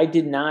 Like, I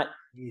did not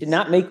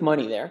make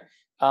money there,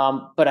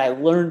 but I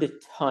learned a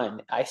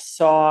ton. I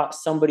saw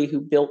somebody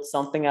who built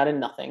something out of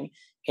nothing,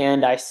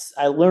 and I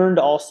learned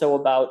also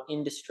about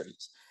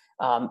industries.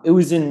 It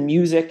was in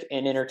music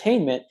and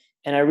entertainment,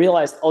 and I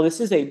realized, oh, this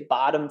is a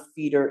bottom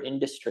feeder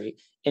industry,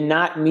 and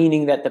not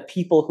meaning that the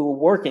people who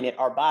work in it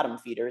are bottom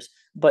feeders,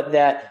 but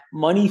that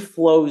money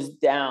flows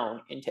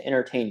down into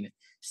entertainment.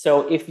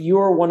 So if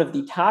you're one of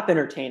the top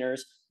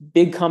entertainers,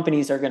 big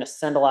companies are going to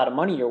send a lot of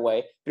money your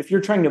way. But if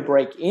you're trying to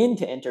break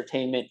into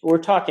entertainment, we're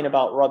talking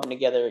about rubbing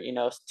together,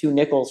 two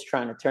nickels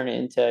trying to turn it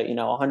into,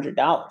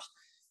 $100.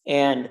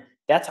 And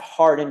that's a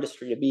hard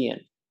industry to be in.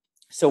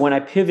 So when I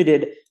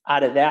pivoted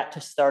out of that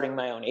to starting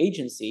my own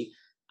agency,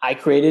 I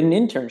created an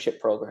internship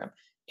program,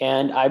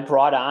 and I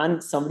brought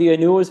on somebody I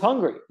knew was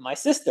hungry, my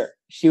sister.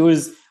 She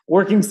was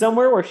working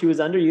somewhere where she was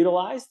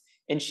underutilized,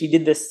 and she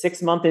did this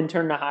 6 month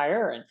intern to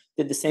hire and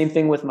did the same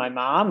thing with my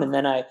mom. And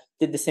then I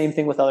did the same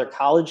thing with other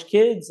college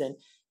kids,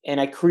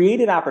 and I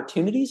created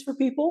opportunities for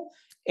people,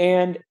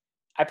 and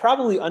I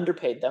probably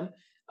underpaid them,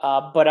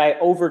 but I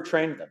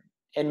overtrained them.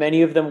 And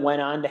many of them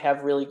went on to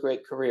have really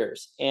great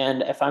careers.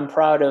 And if I'm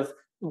proud of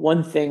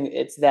one thing,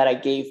 it's that I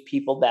gave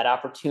people that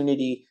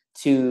opportunity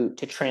to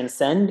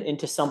transcend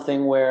into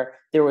something where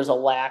there was a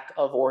lack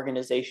of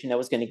organization that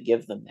was going to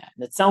give them that.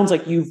 And it sounds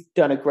like you've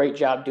done a great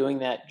job doing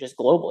that just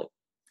globally.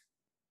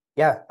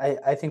 Yeah,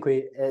 I think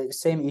we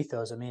same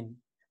ethos. I mean,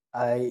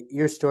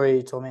 your story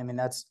you told me. I mean,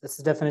 that's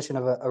the definition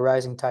of a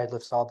rising tide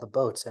lifts all the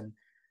boats. And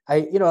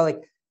like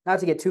not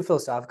to get too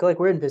philosophical, like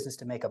we're in business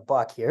to make a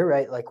buck here,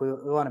 right? Like we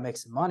want to make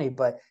some money,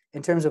 but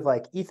in terms of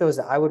like ethos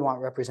that I would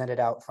want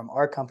represented out from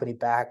our company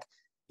back,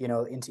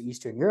 into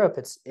Eastern Europe,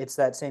 it's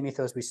that same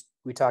ethos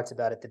we talked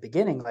about at the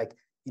beginning. Like,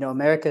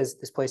 America is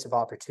this place of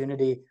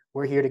opportunity.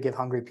 We're here to give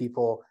hungry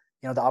people,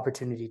 the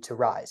opportunity to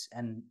rise,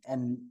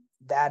 and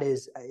that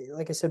is,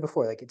 like I said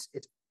before, like it's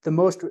the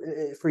most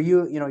for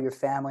you, your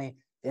family,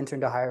 the intern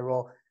to hire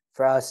role.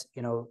 For us,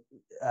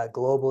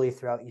 globally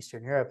throughout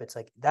Eastern Europe, it's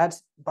like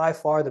that's by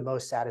far the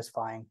most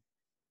satisfying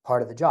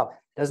part of the job.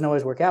 It doesn't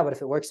always work out, but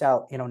if it works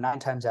out, 9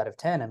 times out of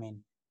 10, I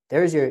mean,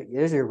 there's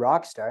your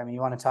rock star. I mean,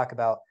 you want to talk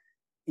about,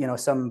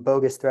 some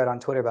bogus thread on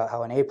Twitter about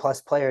how an A+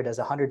 player does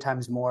 100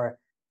 times more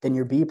than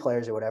your B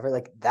players or whatever.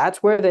 Like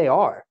that's where they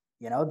are.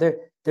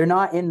 They're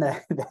not in the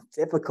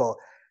typical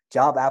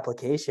job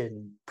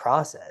application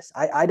process.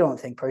 I don't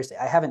think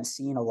personally. I haven't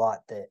seen a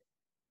lot that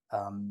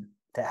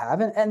to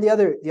have. And the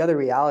other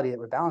reality that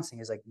we're balancing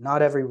is like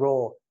not every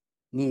role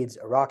needs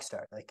a rock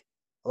star. Like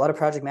a lot of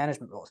project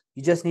management roles,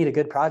 you just need a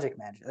good project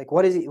manager. Like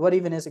what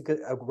even is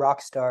a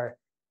rock star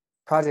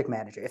project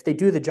manager? If they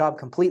do the job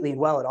completely and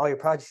well and all your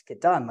projects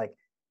get done, like,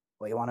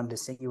 well, you want them to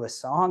sing you a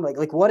song?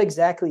 Like what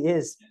exactly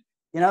is,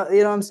 you know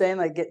what I'm saying?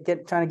 Like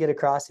get trying to get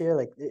across here.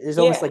 Like there's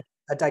almost Yeah. like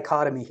a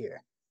dichotomy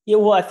here. Yeah,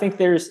 well, I think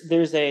there's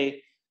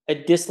a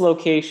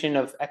dislocation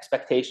of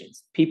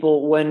expectations.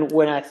 People,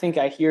 when I think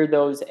I hear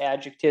those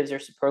adjectives or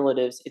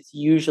superlatives, it's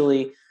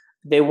usually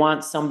they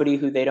want somebody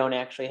who they don't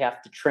actually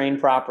have to train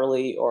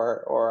properly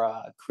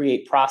or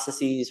create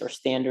processes or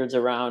standards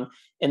around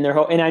in their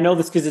whole. And I know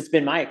this because it's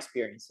been my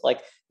experience. Like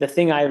the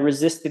thing I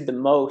resisted the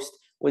most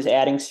was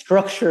adding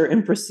structure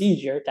and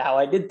procedure to how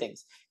I did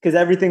things because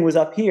everything was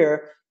up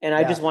here and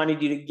I just Yeah.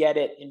 wanted you to get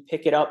it and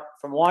pick it up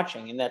from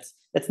watching. And that's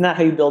not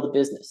how you build a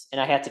business. And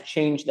I had to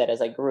change that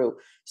as I grew.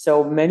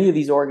 So many of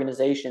these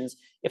organizations,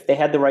 if they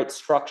had the right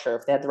structure,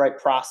 if they had the right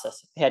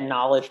process, if they had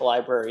knowledge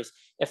libraries,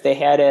 if they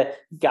had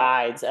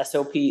guides,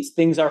 SOPs,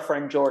 things our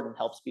friend Jordan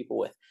helps people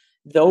with,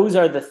 those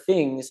are the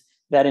things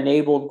that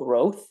enable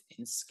growth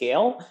and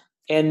scale.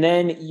 And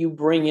then you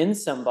bring in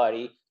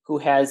somebody who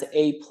has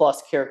A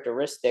plus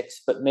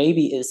characteristics, but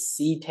maybe is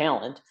C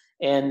talent,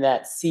 and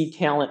that C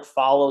talent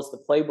follows the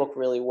playbook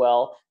really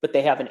well, but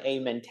they have an A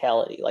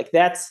mentality. Like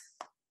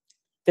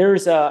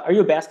are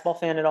you a basketball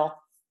fan at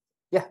all?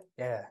 Yeah.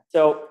 Yeah.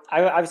 So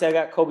obviously I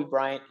got Kobe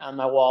Bryant on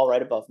my wall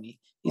right above me.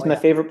 He's Oh my yeah.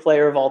 favorite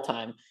player of all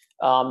time.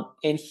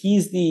 And he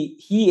is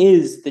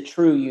the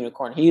true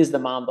unicorn. He is the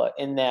Mamba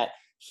in that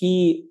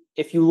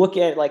if you look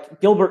at like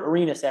Gilbert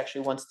Arenas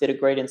actually once did a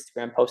great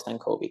Instagram post on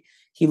Kobe.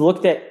 He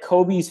looked at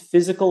Kobe's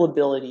physical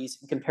abilities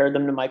and compared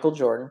them to Michael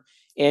Jordan.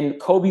 And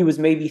Kobe was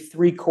maybe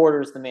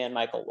 3/4 the man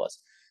Michael was.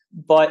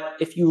 But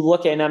if you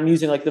look at, and I'm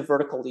using like the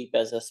vertical leap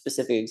as a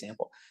specific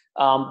example,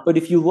 but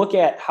if you look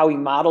at how he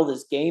modeled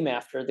his game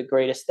after the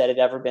greatest that had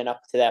ever been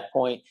up to that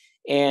point,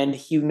 and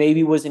he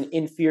maybe was an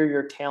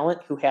inferior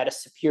talent who had a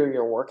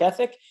superior work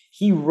ethic,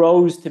 he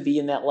rose to be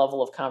in that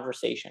level of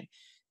conversation.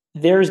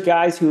 There's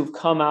guys who have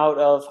come out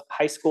of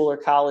high school or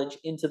college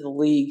into the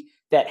league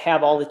that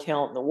have all the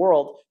talent in the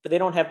world, but they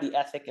don't have the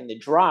ethic and the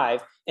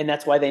drive. And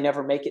that's why they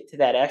never make it to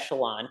that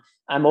echelon.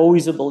 I'm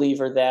always a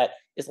believer that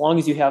as long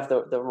as you have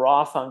the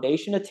raw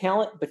foundation of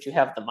talent, but you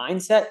have the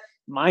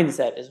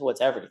mindset is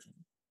what's everything.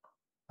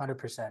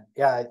 100%.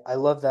 Yeah, I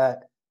love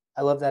that.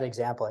 I love that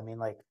example. I mean,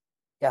 like,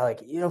 yeah,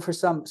 like for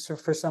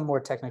some more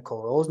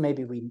technical roles,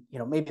 maybe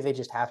maybe they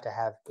just have to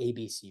have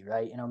ABC,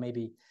 right?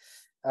 Maybe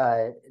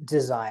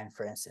design,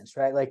 for instance,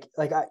 right? Like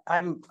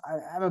I'm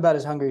about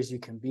as hungry as you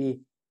can be.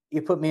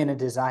 You put me in a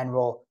design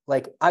role,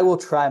 like I will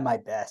try my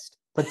best,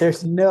 but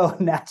there's no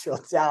natural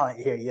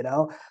talent here.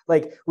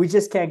 Like we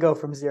just can't go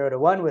from 0 to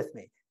 1 with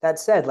me. That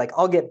said, like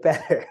I'll get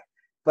better,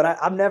 but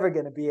I'm never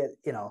going to be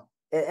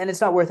and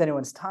it's not worth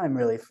anyone's time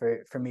really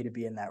for me to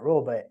be in that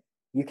role. But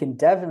you can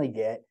definitely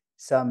get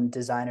some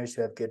designers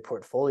who have good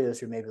portfolios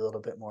who are maybe a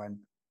little bit more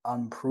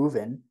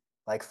unproven.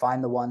 Like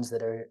find the ones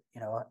that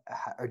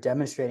are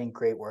demonstrating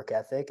great work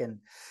ethic. And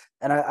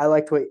I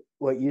liked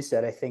what you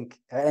said. I think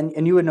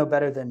and you would know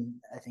better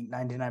than I think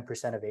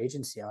 99% of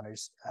agency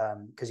owners,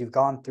 because you've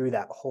gone through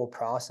that whole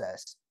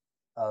process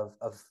of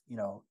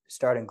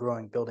starting,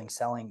 growing, building,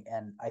 selling.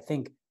 And I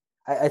think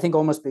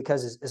almost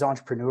because as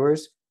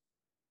entrepreneurs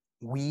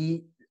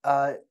we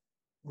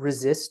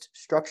resist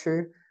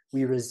structure,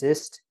 we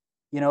resist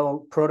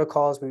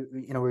protocols,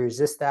 we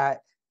resist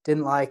that.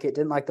 Didn't like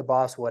the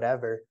boss,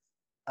 whatever.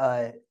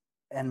 uh,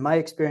 and my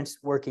experience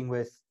working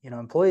with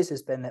employees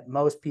has been that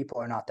most people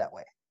are not that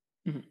way.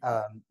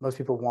 Mhm. Most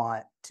people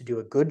want to do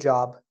a good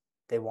job.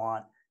 They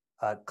want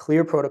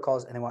clear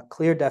protocols, and they want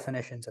clear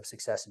definitions of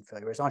success and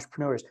failure. As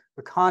entrepreneurs,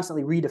 we're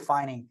constantly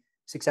redefining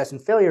success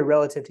and failure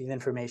relative to the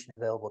information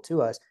available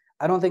to us.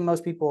 I don't think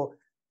most people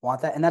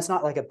want that, and that's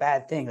not like a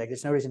bad thing. Like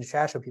there's no reason to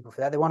trash on people for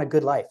that. They want a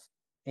good life.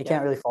 You Yeah.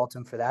 can't really fault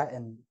them for that.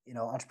 And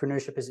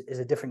entrepreneurship is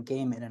a different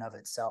game in and of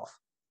itself.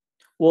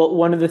 Well,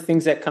 one of the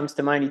things that comes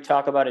to mind, you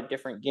talk about a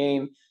different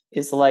game,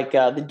 is like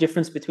the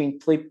difference between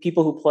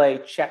people who play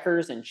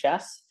checkers and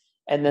chess,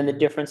 and then the Mhm.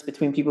 difference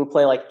between people who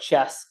play like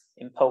chess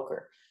and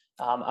poker.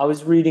 I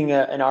was reading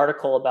an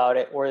article about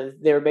it where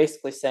they were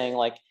basically saying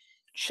like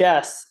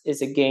chess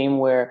is a game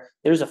where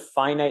there's a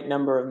finite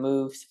number of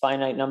moves,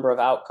 finite number of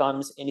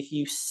outcomes, and if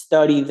you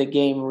study the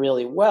game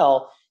really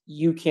well,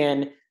 you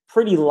can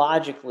pretty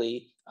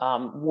logically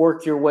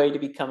work your way to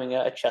becoming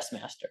a chess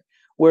master.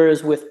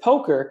 Whereas with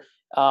poker,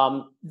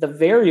 the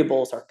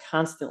variables are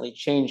constantly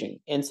changing.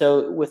 And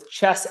so with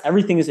chess,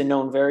 everything is a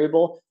known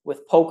variable.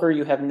 With poker,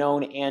 you have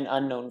known and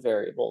unknown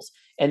variables.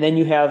 And then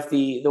you have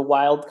the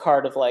wild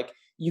card of like,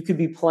 you could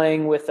be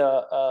playing with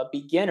a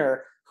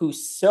beginner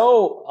who's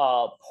so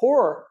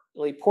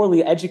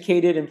poorly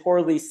educated and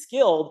poorly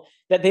skilled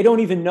that they don't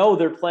even know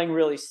they're playing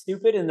really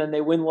stupid. And then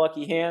they win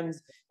lucky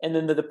hands. And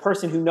then the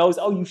person who knows,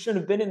 oh, you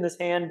shouldn't have been in this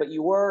hand, but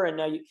you were, and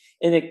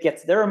and it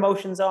gets their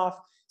emotions off.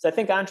 So I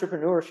think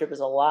entrepreneurship is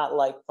a lot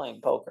like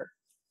playing poker.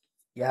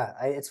 Yeah,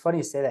 it's funny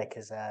you say that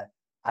because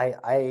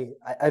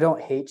I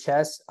don't hate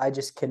chess. I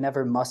just can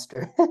never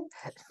muster.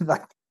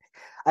 Like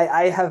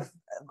I have,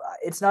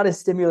 it's not as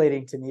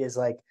stimulating to me as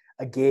like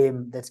a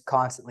game that's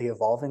constantly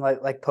evolving,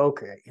 like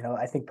poker. You know,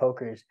 I think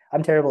poker is.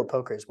 I'm terrible at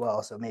poker as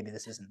well, so maybe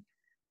this isn't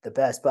the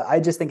best. But I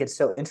just think it's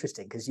so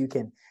interesting because you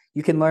can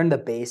learn the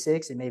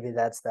basics, and maybe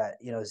that's that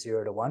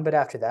 0 to 1. But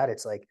after that,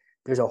 it's like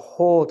there's a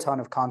whole ton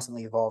of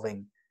constantly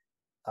evolving,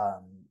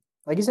 um,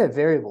 like you said,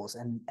 variables.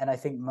 And I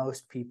think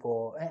most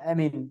people, I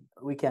mean,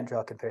 we can't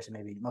draw a comparison.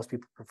 Maybe most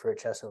people prefer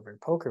chess over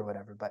poker or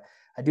whatever, but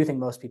I do think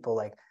most people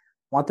like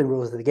want the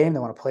rules of the game. They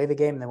want to play the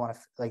game, and they want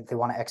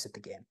to exit the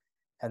game.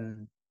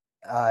 And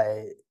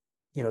uh,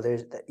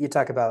 there's, you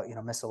talk about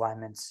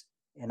misalignments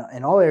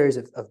in all areas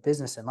of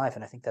business and life,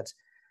 and I think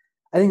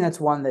that's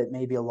one that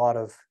maybe a lot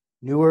of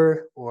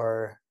newer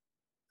or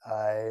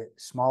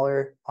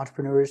smaller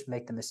entrepreneurs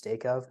make the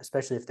mistake of,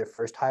 especially if their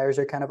first hires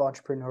are kind of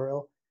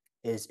entrepreneurial,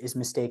 is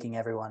mistaking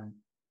everyone,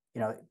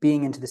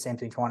 being into the same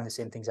things, wanting the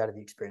same things out of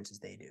the experiences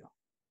they do.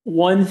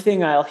 One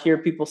thing I'll hear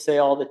people say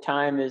all the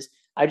time is,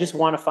 I just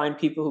want to find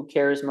people who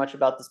care as much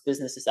about this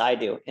business as I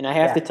do. And I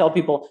have to Yeah, tell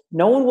people,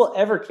 no one will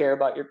ever care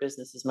about your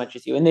business as much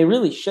as you. And they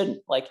really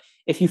shouldn't. Like,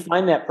 if you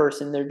find that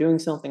person, they're doing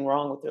something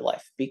wrong with their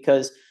life,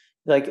 because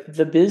like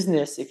the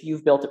business, if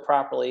you've built it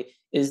properly,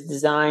 is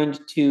designed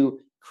to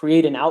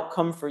create an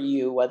outcome for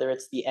you, whether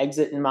it's the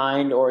exit in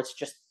mind or it's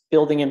just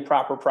building in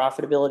proper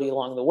profitability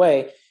along the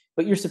way.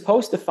 But you're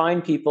supposed to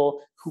find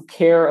people who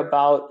care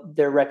about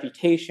their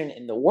reputation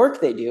and the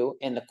work they do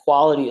and the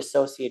quality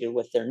associated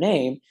with their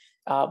name.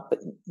 But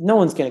no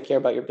one's going to care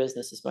about your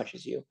business as much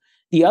as you.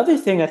 The other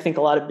thing I think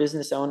a lot of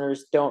business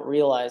owners don't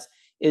realize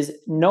is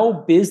no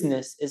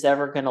business is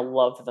ever going to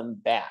love them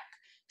back.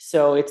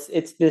 So it's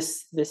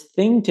this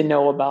thing to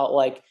know about,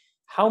 like,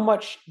 how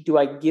much do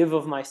I give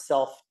of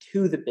myself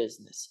to the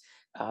business?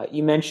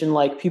 You mentioned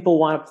like people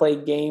want to play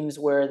games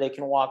where they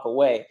can walk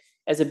away.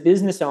 As a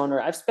business owner,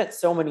 I've spent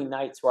so many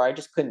nights where I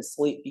just couldn't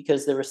sleep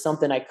because there was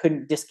something I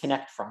couldn't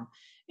disconnect from.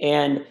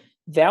 And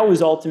that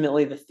was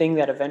ultimately the thing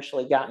that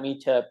eventually got me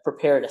to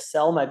prepare to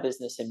sell my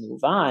business and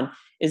move on,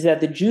 is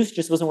that the juice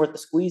just wasn't worth the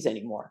squeeze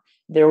anymore.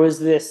 There was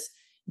this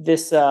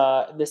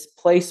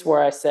place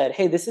where I said,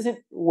 hey, this isn't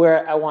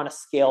where I want to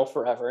scale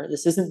forever.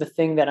 This isn't the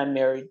thing that I'm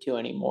married to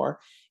anymore.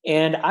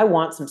 And I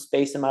want some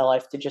space in my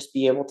life to just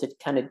be able to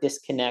kind of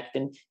disconnect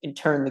and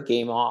turn the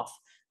game off.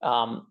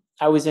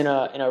 I was in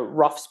a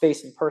rough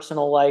space in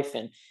personal life,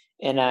 and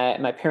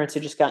my parents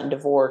had just gotten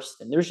divorced,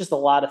 and there's just a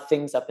lot of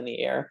things up in the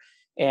air.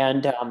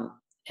 And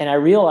I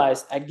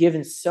realized I'd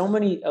given so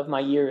many of my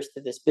years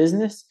to this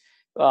business,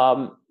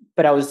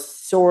 but I was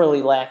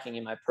sorely lacking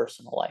in my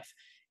personal life.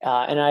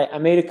 And I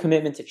made a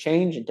commitment to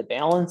change and to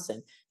balance,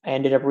 and I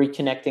ended up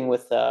reconnecting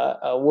with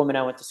a woman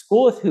I went to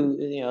school with, who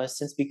has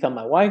since become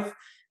my wife.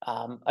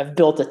 I've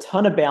built a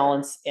ton of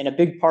balance, and a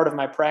big part of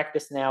my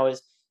practice now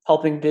is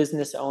helping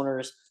business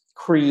owners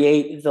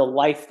create the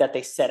life that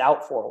they set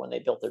out for when they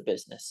built their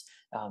business,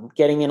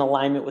 getting in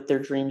alignment with their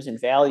dreams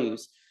and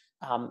values.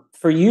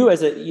 For you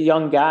as a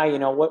young guy,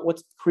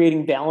 what's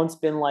creating balance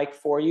been like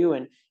for you,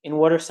 and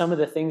what are some of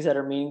the things that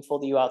are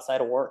meaningful to you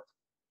outside of work?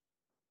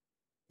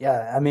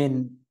 yeah. I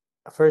mean,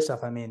 first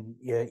off, I mean,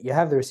 you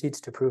have the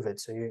receipts to prove it,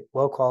 so you're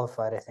well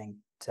qualified, I think,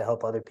 to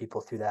help other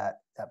people through that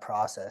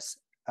process.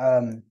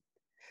 Um,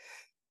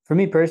 for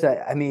me personally,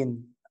 I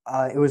mean,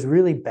 it was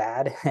really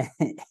bad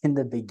in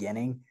the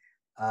beginning.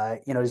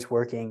 Just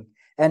working,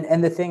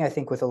 and the thing I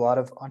think with a lot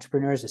of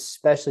entrepreneurs,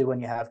 especially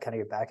when you have kind of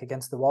your back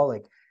against the wall,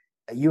 like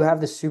you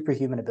have the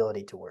superhuman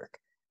ability to work,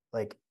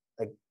 like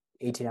like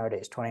 18-hour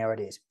days, 20-hour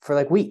days for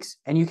like weeks,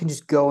 and you can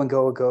just go and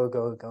go and go and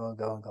go and go and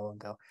go and go and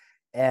go.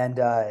 And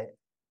I,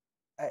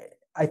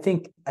 I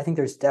think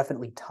there's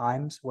definitely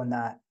times when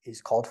that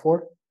is called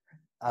for.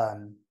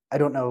 I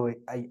don't know.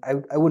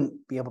 I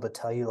wouldn't be able to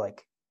tell you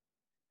like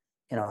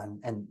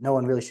and no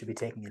one really should be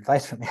taking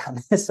advice from me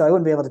on this. So I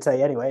wouldn't be able to tell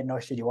you anyway,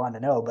 nor should you want to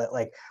know, but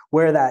like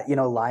where that,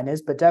 line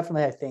is. But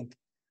definitely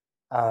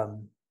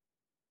um,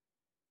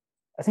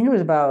 I think it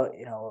was about,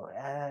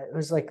 it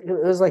was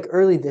like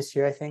early this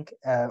year, I think,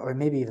 or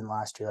maybe even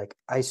last year, like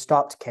I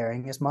stopped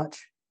caring as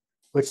much,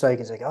 which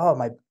like is like, oh,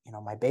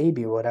 my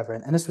baby or whatever.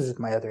 And this was with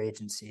my other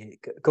agency.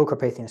 Go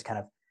Carpathian has kind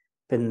of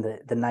been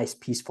the nice,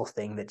 peaceful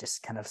thing that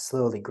just kind of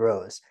slowly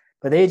grows.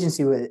 But the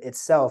agency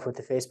itself with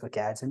the Facebook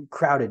ads and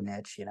crowded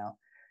niche,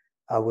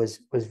 was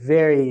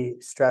very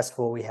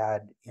stressful. We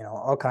had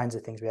all kinds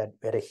of things. We had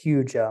a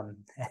huge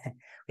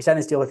we signed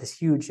this deal with this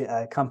huge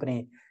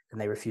company,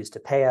 and they refused to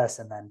pay us,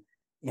 and then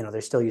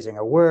they're still using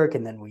our work,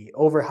 and then we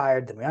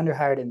overhired, then we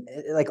underhired, and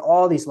like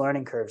all these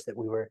learning curves that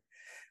we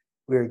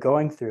were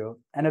going through,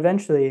 and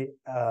eventually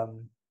I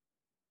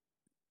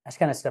just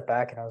kind of stepped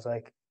back and I was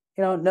like,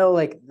 no,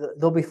 like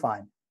they'll be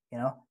fine,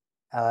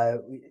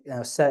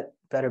 set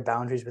better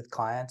boundaries with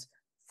clients,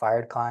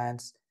 fired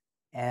clients,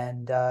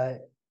 and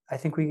I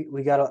think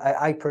we got.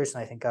 I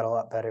personally, I think, got a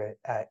lot better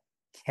at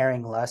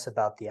caring less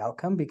about the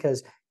outcome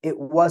because it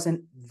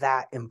wasn't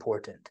that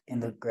important in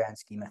the grand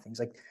scheme of things.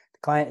 Like the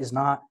client is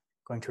not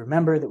going to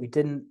remember that we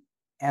didn't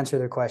answer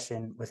their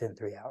question within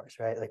 3 hours,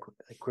 right? Like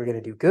we're going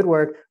to do good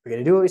work. We're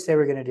going to do what we say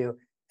we're going to do,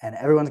 and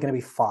everyone's going to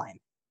be fine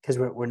because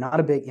we're not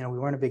a big, we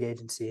weren't a big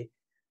agency.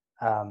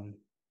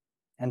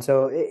 And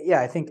so,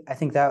 yeah, I think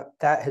that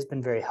has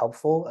been very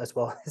helpful, as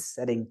well as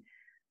setting.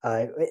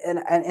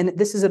 And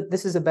this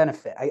is a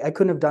benefit. I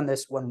couldn't have done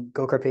this when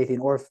Go Carpathian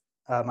or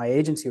my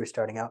agency were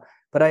starting out,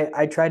 but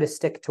I try to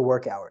stick to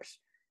work hours.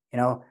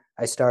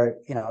 I start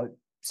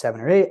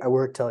 7 or 8. I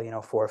work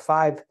till 4 or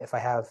 5. If I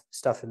have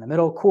stuff in the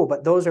middle, cool.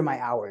 But those are my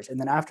hours. And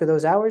then after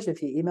those hours,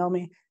 if you email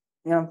me,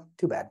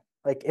 too bad.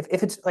 Like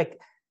if it's like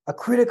a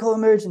critical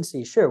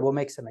emergency, sure, we'll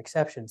make some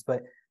exceptions,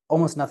 but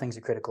almost nothing's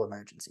a critical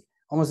emergency.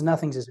 Almost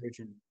nothing's as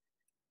urgent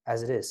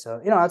as it is.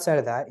 So, outside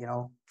of that,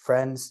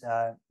 friends,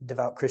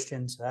 devout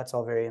Christians, that's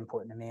all very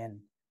important to me. And,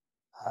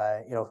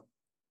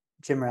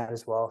 gym rat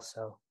as well.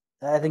 So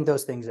I think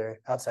those things are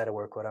outside of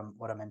work, what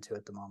I'm into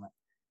at the moment.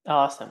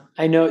 Awesome.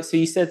 I know. So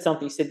you said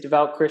something. You said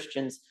devout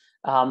Christians.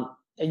 I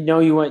know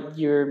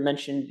you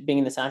mentioned being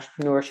in this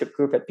entrepreneurship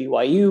group at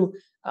BYU.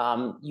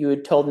 You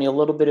had told me a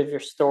little bit of your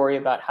story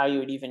about how you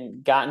had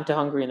even gotten to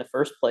Hungary in the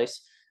first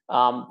place.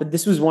 But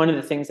this was one of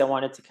the things I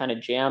wanted to kind of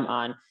jam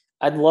on.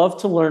 I'd love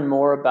to learn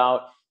more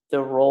about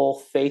the role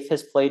faith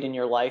has played in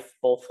your life,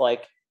 both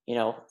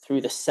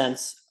through the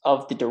sense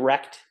of the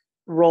direct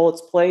role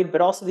it's played, but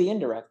also the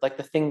indirect, like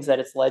the things that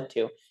it's led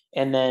to.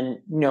 And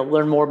then,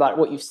 learn more about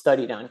what you've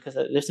studied on, because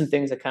there's some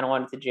things I kind of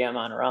wanted to jam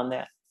on around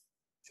that.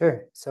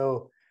 Sure.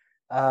 So,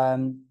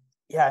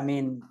 yeah, I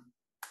mean,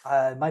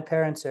 my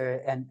parents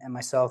and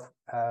myself,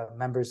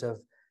 members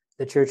of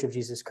the Church of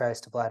Jesus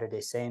Christ of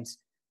Latter-day Saints.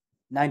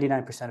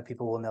 99% of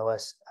people will know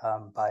us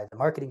by the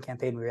marketing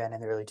campaign we ran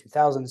in the early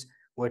 2000s,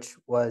 which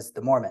was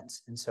the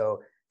Mormons. And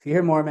so if you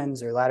hear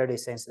Mormons or Latter-day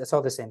Saints, that's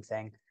all the same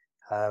thing.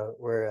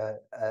 We're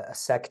a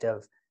sect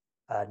of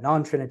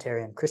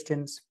non-Trinitarian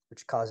Christians,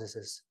 which causes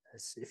us,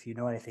 if you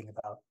know anything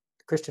about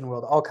the Christian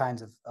world, all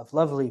kinds of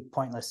lovely,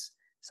 pointless,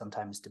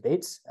 sometimes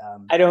debates.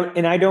 I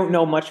don't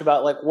know much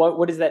about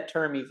what does that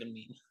term even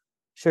mean?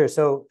 Sure.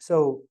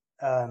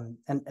 I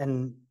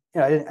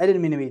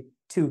didn't mean to be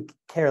too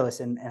careless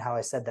in how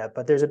I said that,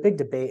 but there's a big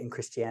debate in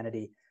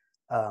Christianity.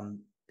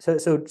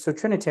 So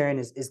Trinitarian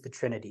is the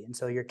Trinity, and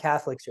so your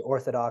Catholics, your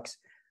Orthodox,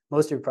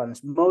 most of your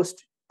Protestants,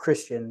 most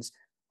Christians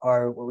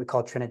are what we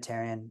call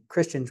Trinitarian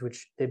Christians,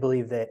 which they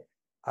believe that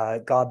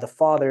God the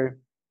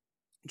Father,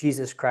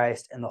 Jesus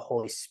Christ, and the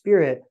Holy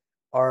Spirit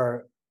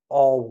are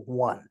all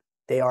one.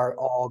 They are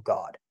all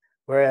God.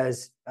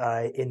 Whereas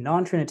in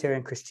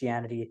non-Trinitarian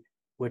Christianity,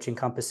 which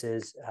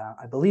encompasses,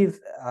 I believe,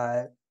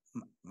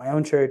 my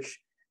own church,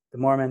 the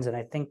Mormons, and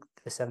I think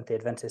the Seventh-day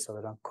Adventists,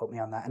 although don't quote me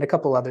on that, and a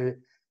couple other,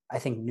 I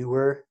think,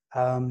 newer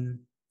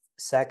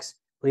sects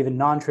believe in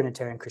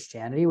non-Trinitarian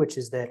Christianity, which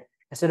is that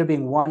instead of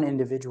being one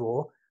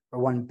individual or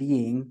one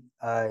being,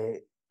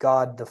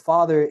 God the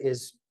Father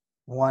is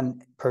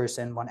one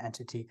person, one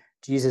entity,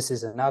 Jesus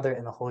is another,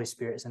 and the Holy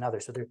Spirit is another.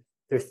 So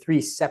they're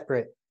three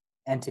separate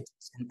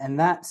entities, and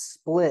that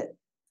split,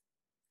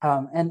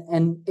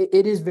 and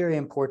it is very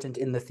important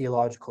in the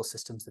theological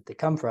systems that they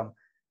come from.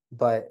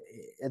 But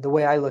the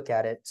way I look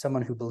at it,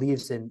 someone who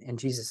believes in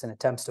Jesus and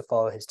attempts to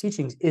follow his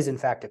teachings is in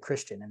fact a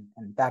Christian,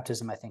 and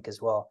baptism, I think,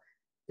 as well,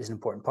 is an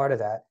important part of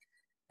that.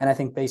 And I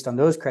think based on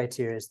those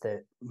criteria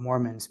that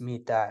Mormons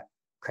meet that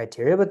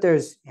criteria. But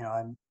there's,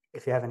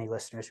 if you have any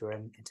listeners who are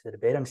into the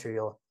debate, I'm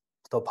sure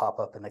they'll pop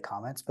up in the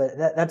comments. But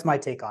that's my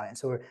take on it.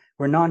 So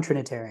we're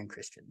non-Trinitarian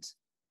Christians.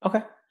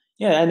 Okay.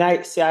 Yeah, and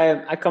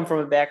I come from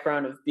a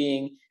background of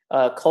being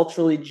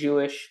culturally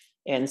Jewish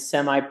and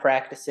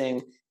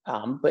semi-practicing,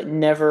 but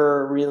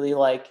never really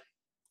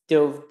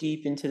dove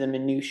deep into the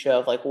minutia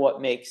of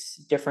what makes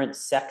different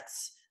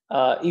sects,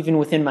 even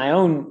within my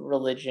own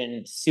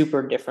religion,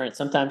 super different.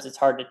 Sometimes it's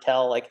hard to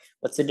tell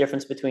what's the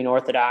difference between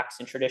Orthodox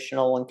and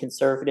traditional and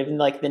conservative, and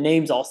the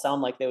names all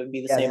sound like they would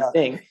be the same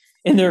thing,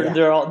 and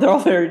they're all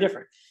very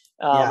different.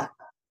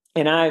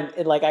 And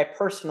I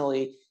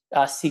personally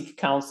seek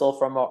counsel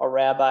from a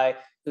rabbi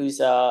who's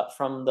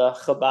from the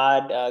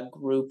Chabad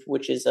group,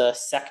 which is a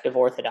sect of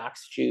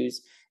Orthodox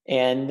Jews.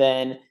 And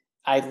then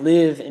I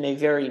live in a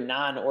very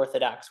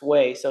non-Orthodox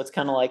way. So it's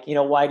kind of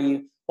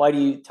why do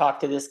you talk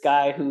to this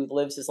guy who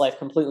lives his life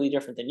completely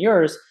different than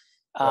yours?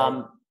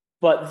 Right.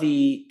 But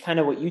the kind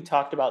of what you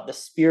talked about, the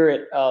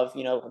spirit of,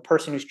 a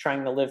person who's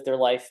trying to live their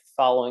life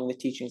following the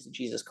teachings of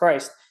Jesus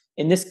Christ.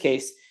 In this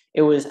case,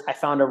 I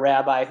found a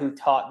rabbi who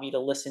taught me to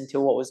listen to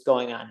what was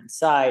going on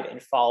inside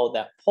and follow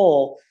that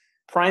pull.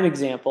 Prime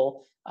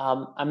example,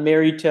 I'm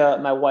married to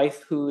my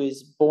wife, who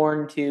is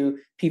born to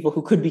people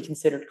who could be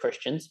considered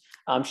Christians.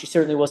 She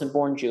certainly wasn't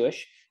born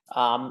Jewish.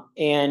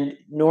 And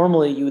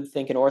normally you would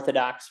think an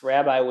Orthodox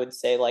rabbi would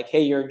say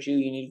hey, you're a Jew,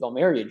 you need to go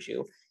marry a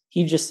Jew.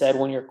 He just said,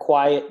 when you're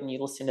quiet and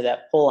you listen to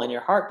that pull on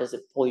your heart, does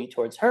it pull you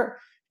towards her?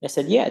 And I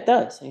said, yeah, it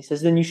does. And he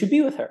says, then you should be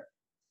with her.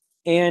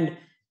 And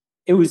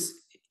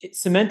it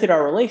cemented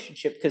our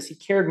relationship because he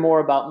cared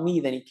more about me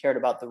than he cared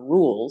about the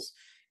rules.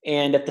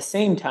 And at the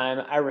same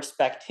time, I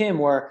respect him,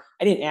 where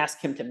I didn't ask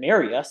him to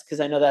marry us because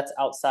I know that's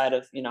outside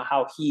of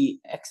how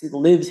he actually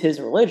lives his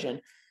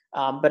religion.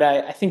 But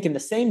I think in the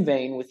same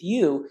vein with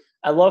you,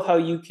 I love how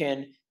you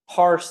can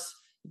parse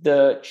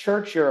the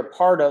church you're a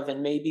part of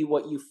and maybe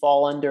what you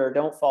fall under or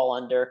don't fall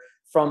under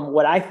from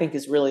what I think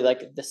is really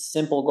like the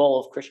simple goal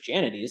of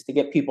Christianity is to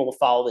get people to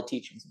follow the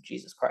teachings of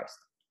Jesus Christ.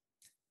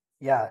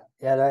 Yeah,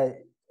 yeah,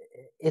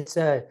 it's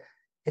a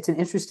it's an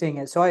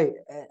interesting. So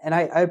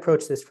I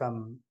approach this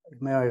from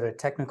more of a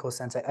technical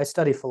sense. I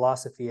study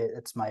philosophy.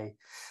 It's my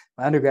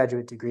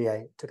undergraduate degree.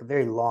 I took a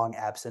very long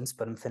absence,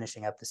 but I'm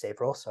finishing up this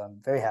April, so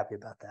I'm very happy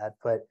about that.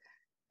 But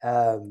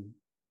um,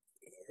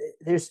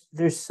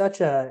 there's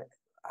such a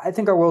I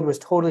think our world was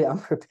totally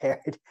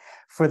unprepared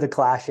for the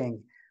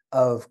clashing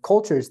of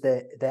cultures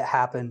that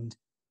happened.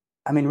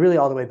 I mean, really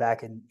all the way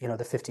back in, the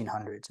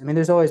 1500s. I mean,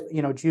 there's always,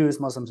 Jews,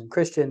 Muslims, and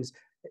Christians.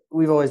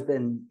 We've always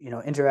been,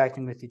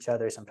 interacting with each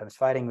other, sometimes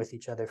fighting with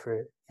each other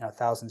for,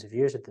 thousands of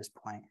years at this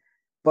point.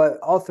 But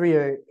all three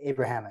are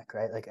Abrahamic,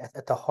 right? Like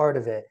at the heart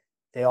of it,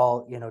 they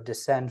all,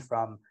 descend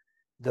from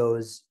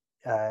those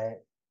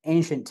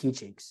ancient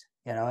teachings,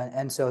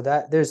 and so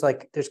that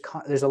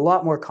there's a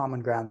lot more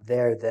common ground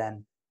there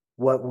than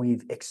what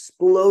we've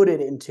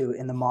exploded into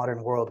in the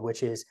modern world,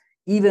 which is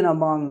even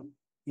among,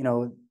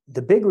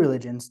 the big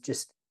religions,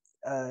 just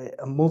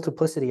a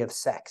multiplicity of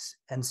sects.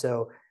 And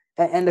so,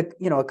 and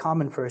a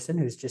common person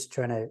who's just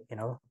trying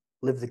to,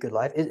 live the good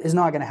life is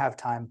not going to have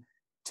time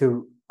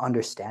to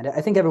understand it.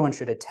 I think everyone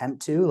should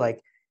attempt to.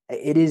 Like,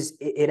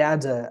 it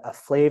adds a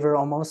flavor,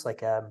 almost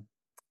like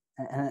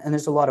and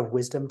there's a lot of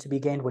wisdom to be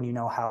gained when you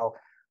know how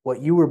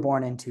what you were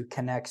born into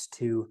connects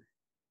to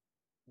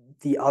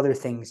the other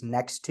things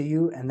next to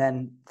you, and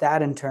then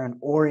that in turn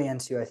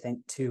orients you, I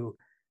think, to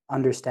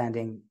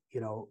understanding,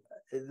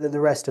 the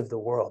rest of the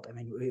world. I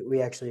mean,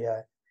 we actually,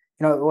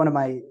 one of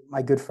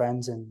my good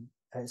friends, and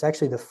it's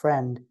actually the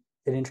friend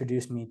that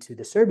introduced me to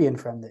the Serbian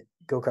friend that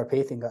Go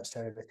Carpathian got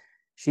started with.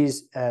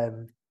 She's,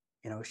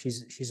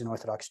 she's an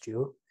Orthodox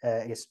Jew.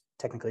 I guess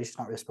technically she's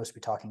not really supposed to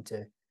be talking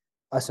to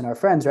us and our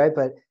friends, right?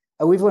 But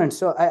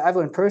I've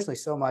learned personally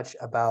so much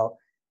about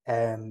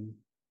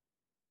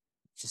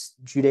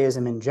just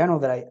Judaism in general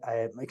that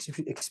I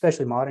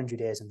especially modern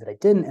Judaism, that I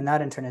didn't, and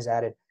that in turn has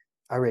added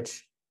a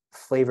rich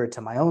flavor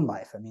to my own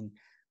life. I mean,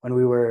 when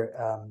we were,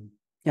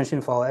 she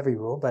didn't follow every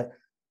rule, but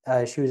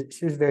she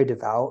was very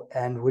devout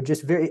and would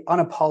just very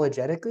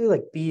unapologetically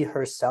like be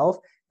herself.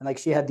 And like,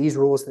 she had these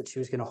rules that she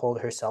was going to hold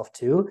herself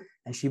to,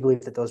 and she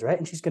believed that those were right,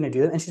 and she's going to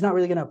do it. And she's not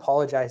really going to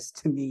apologize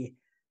to me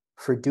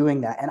for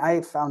doing that. And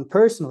I found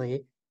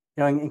personally,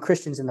 in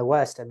Christians in the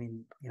West, I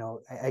mean,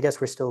 I guess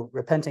we're still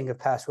repenting of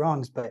past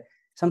wrongs, but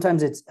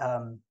sometimes it's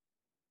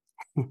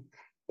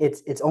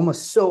it's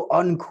almost so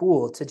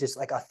uncool to just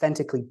like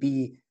authentically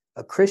be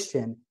a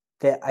Christian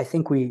that I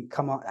think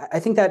I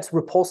think that's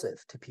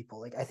repulsive to people.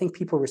 Like, I think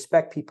people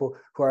respect people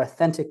who are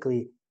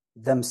authentically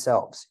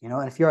themselves,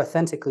 and if you're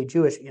authentically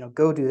Jewish,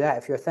 go do that.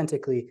 If you're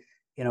authentically,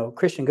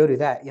 Christian, go do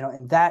that,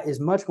 and that is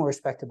much more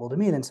respectable to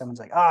me than someone's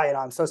like,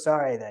 I'm so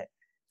sorry that,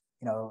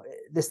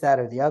 this, that,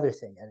 or the other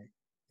thing. And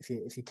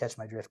if you catch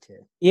my drift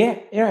here. Yeah,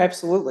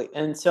 absolutely.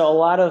 And so a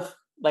lot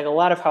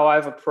of how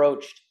I've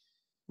approached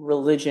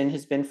religion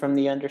has been from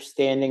the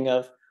understanding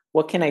of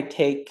what can I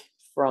take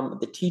from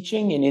the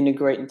teaching and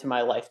integrate into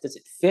my life? Does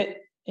it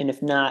fit? And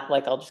if not,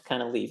 like, I'll just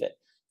kind of leave it.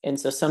 And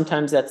so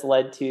sometimes that's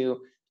led to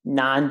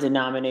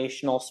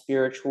non-denominational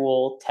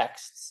spiritual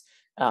texts.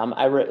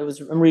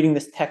 I'm reading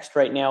this text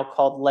right now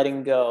called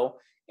Letting Go.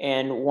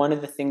 And one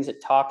of the things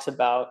it talks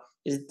about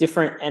is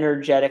different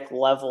energetic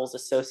levels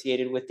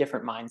associated with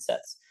different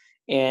mindsets.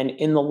 And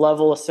in the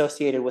level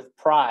associated with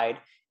pride,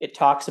 it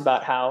talks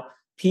about how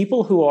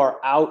people who are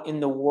out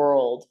in the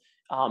world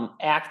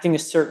acting a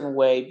certain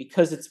way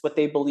because it's what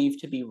they believe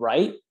to be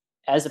right,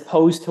 as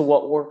opposed to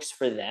what works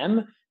for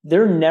them,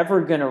 they're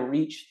never going to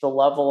reach the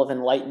level of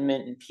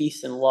enlightenment and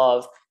peace and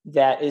love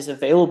that is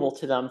available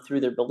to them through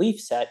their belief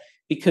set,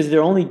 because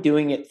they're only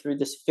doing it through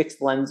this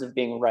fixed lens of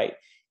being right.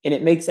 And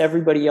it makes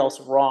everybody else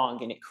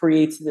wrong, and it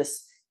creates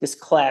this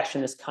clash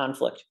and this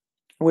conflict.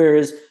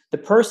 Whereas the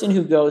person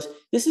who goes,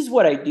 this is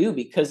what I do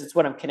because it's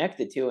what I'm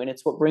connected to, and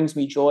it's what brings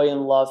me joy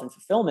and love and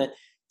fulfillment,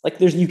 like,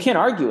 you can't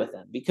argue with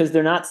them, because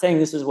they're not saying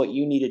this is what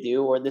you need to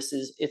do, or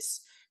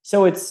it's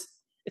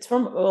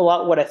from a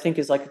lot what I think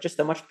is like just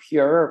a much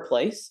purer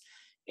place.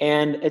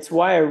 And it's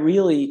why I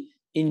really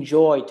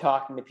enjoy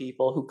talking to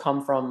people who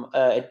come from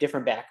a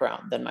different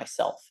background than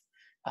myself.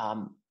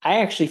 I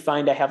actually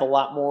find I have a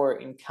lot more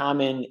in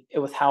common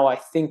with how I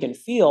think and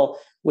feel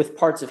with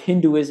parts of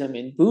Hinduism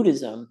and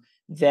Buddhism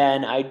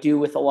than I do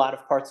with a lot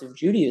of parts of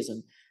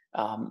Judaism.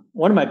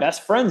 One of my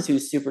best friends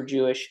who's super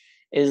Jewish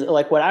is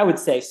like what I would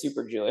say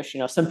super Jewish.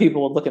 Some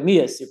people would look at me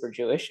as super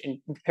Jewish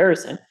in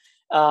comparison.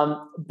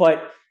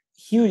 But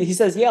he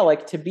says, yeah,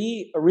 like, to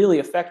be a really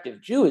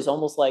effective Jew is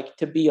almost like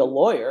to be a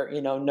lawyer,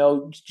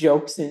 no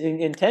jokes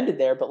intended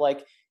there, but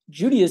like,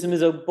 Judaism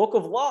is a book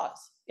of laws.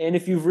 And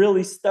if you've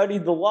really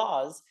studied the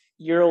laws,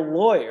 you're a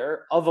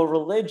lawyer of a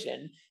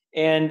religion.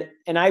 And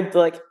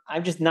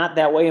I'm just not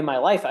that way in my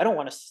life. I don't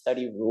want to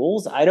study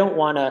rules. I don't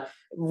want to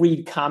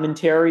read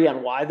commentary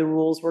on why the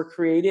rules were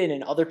created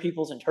and other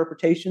people's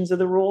interpretations of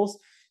the rules.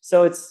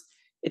 So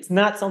it's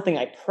not something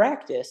I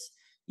practice,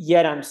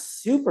 yet I'm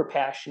super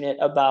passionate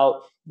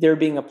about there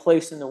being a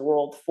place in the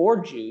world for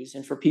Jews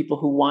and for people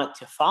who want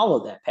to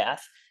follow that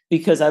path,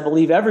 because I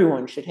believe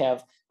everyone should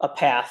have a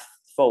path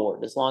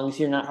forward as long as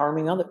you're not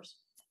harming others.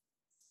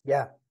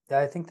 Yeah, yeah,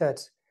 I think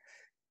that's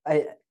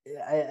I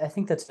I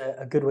think that's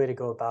a good way to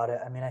go about it.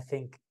 I mean, I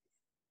think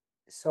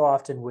so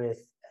often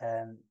with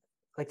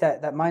like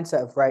that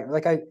mindset of right,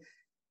 like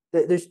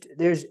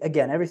there's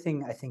again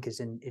everything I think is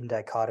in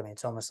dichotomy.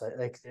 It's almost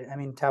like I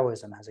mean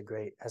Taoism has a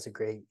great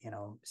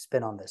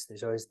spin on this.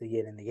 There's always the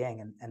yin and the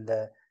yang, and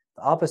the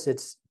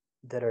opposites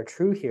that are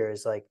true here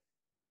is like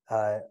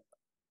uh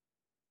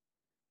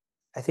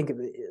I think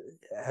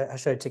I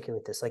should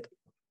articulate this like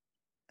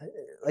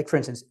for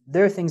instance,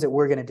 there are things that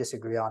we're going to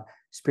disagree on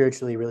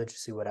spiritually,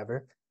 religiously,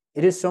 whatever.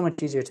 It is so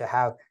much easier to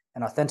have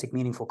an authentic,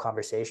 meaningful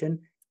conversation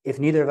if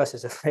neither of us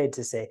is afraid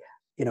to say,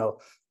 you know,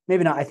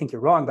 maybe not, I think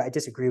you're wrong, but I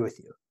disagree with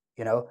you.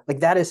 Like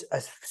that is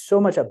so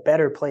much a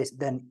better place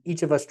than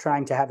each of us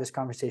trying to have this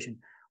conversation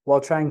while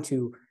trying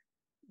to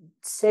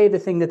say the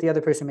thing that the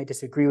other person may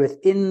disagree with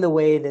in the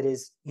way that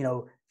is,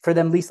 for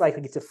them least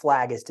likely to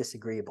flag as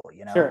disagreeable.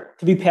 Sure,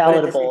 to be But at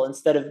the same palatable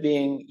instead of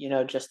being,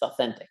 just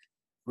authentic.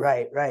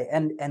 Right, right,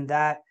 and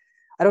that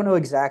I don't know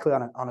exactly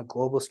on a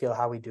global scale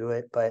how we do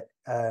it, but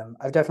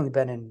I've definitely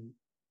been in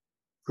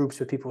groups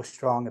with people with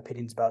strong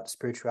opinions about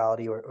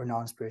spirituality or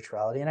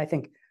non-spirituality, and I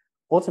think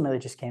ultimately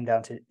it just came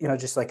down to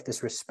just like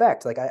this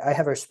respect. Like I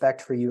have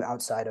respect for you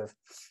outside of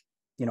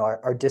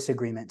our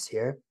disagreements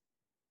here.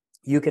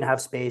 You can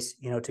have space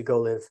to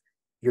go live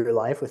your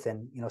life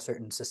within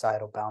certain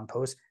societal bound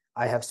posts.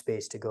 I have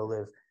space to go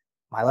live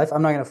my life.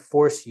 I'm not going to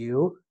force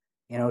you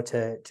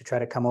to try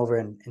to come over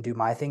and do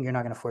my thing. You're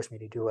not going to force me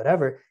to do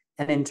whatever.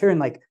 And in turn,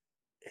 like,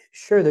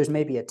 sure, there's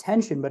maybe a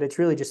tension, but it's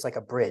really just like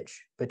a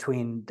bridge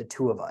between the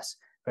two of us.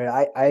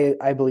 Right.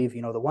 I believe,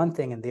 the one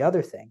thing and the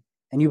other thing,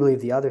 and you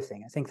believe the other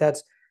thing. I think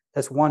that's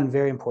one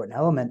very important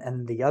element.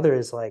 And the other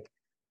is like,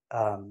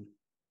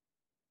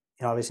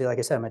 obviously, like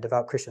I said, I'm a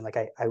devout Christian. Like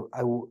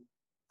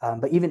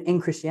but even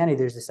in Christianity,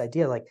 there's this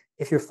idea, like,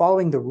 if you're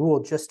following the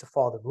rule just to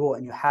follow the rule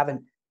and you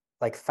haven't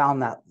like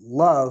found that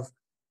love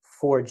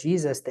for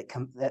Jesus that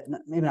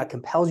maybe not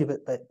compels you,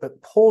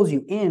 but pulls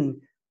you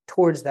in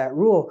towards that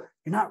rule,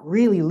 you're not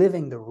really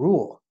living the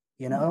rule,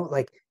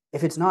 like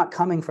if it's not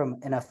coming from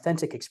an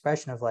authentic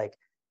expression of like,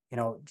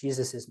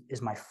 Jesus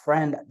is my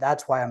friend.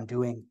 That's why I'm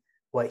doing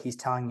what he's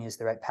telling me is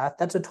the right path.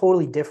 That's a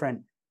totally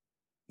different,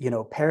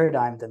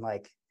 paradigm than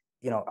like,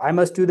 I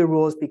must do the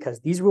rules because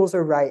these rules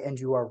are right and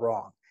you are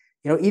wrong.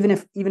 Even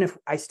if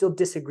I still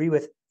disagree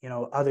with,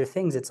 other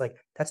things, it's like,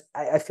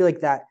 I feel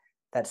like that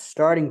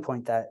starting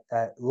point, that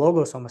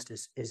logos almost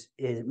is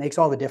it makes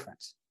all the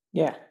difference.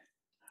 Yeah.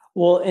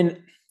 Well,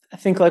 and I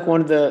think like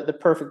one of the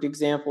perfect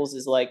examples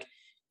is like,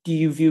 do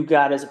you view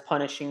God as a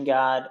punishing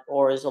God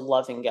or as a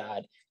loving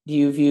God? Do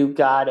you view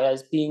God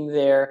as being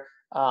there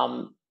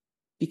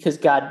because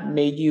God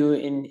made you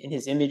in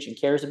his image and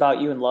cares about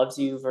you and loves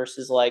you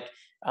versus like,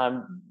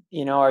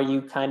 are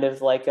you kind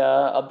of like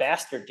a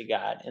bastard to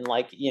God? And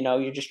like,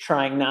 you're just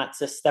trying not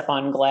to step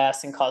on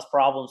glass and cause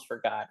problems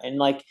for God. And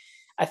like,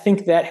 I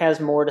think that has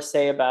more to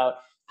say about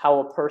how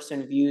a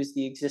person views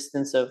the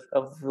existence of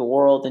the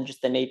world and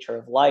just the nature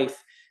of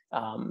life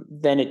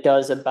than it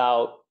does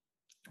about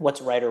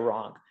what's right or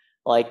wrong.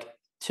 Like,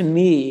 to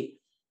me,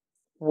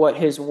 what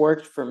has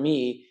worked for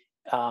me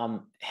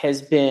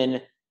has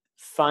been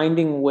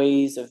finding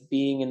ways of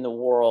being in the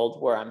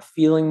world where I'm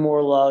feeling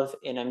more love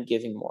and I'm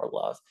giving more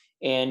love.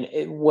 And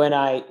what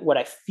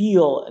I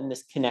feel in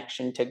this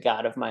connection to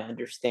God of my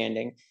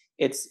understanding,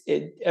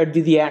 or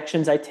do the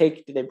actions I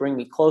take, do they bring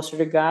me closer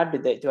to God?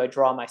 Do I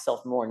draw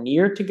myself more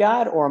near to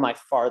God, or am I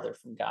farther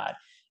from God?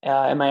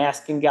 Am I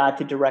asking God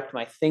to direct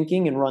my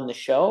thinking and run the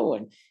show?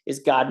 And is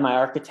God my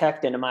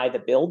architect and am I the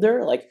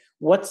builder? Like,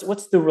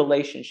 what's the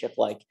relationship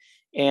like?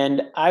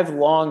 And I've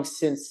long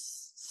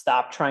since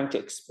stopped trying to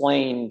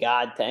explain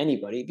God to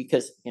anybody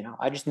because,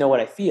 I just know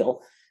what I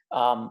feel.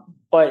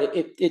 But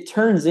it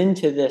turns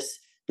into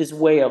this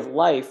way of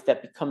life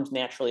that becomes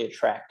naturally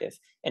attractive.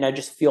 And I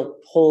just feel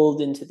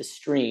pulled into the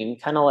stream,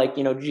 kind of like,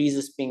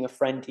 Jesus being a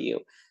friend to you.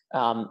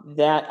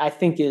 That I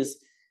think is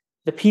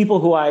the people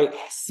who I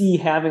see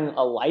having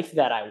a life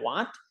that I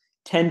want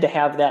tend to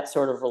have that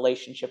sort of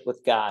relationship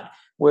with God,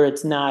 where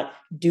it's not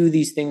do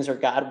these things or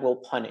God will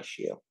punish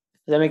you.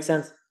 Does that make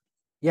sense?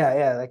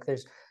 Yeah, like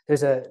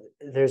there's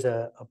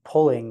a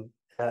pulling.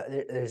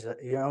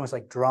 You're almost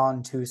like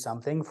drawn to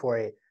something for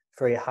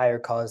a higher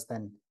cause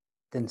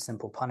than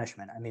simple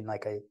punishment. I mean,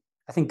 like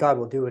I think God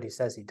will do what he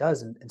says he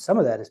does, and some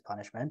of that is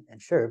punishment,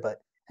 and sure,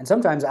 and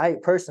sometimes I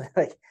personally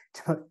like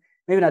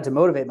maybe not to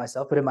motivate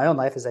myself, but in my own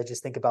life, as I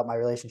just think about my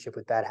relationship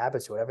with bad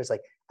habits or whatever, it's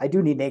like I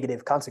do need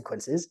negative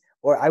consequences,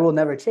 or I will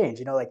never change.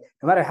 Like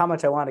no matter how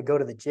much I want to go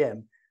to the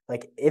gym,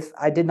 like if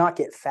I did not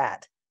get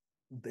fat,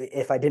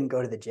 if I didn't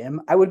go to the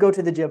gym, I would go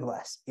to the gym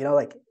less,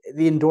 like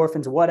the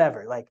endorphins,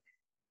 whatever. Like,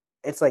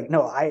 it's like,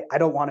 no, I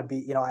don't want to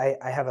be, I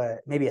have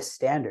maybe a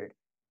standard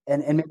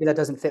and maybe that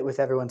doesn't fit with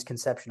everyone's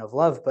conception of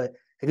love, but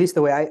at least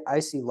the way I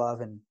see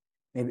love and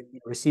maybe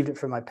received it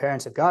from my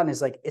parents have gotten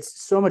is like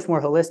it's so much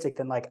more holistic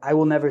than like I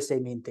will never say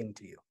mean thing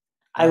to you.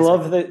 I That's like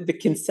love the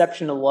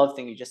conception of love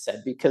thing you just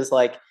said, because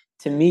like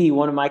to me,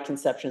 one of my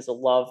conceptions of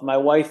love, my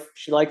wife,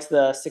 she likes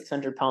the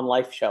 600-pound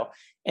life show.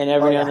 And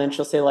every oh now and yeah then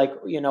she'll say, like,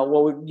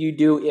 what would you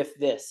do if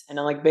this? And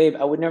I'm like, babe,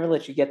 I would never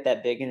let you get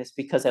that big. And it's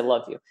because I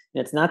love you.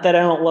 And it's not that I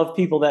don't love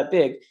people that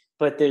big,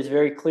 but there's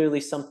very clearly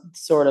some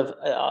sort of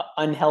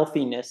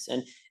unhealthiness.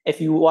 And if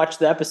you watch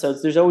the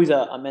episodes, there's always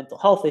a mental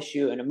health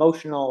issue, an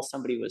emotional,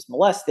 somebody was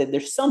molested.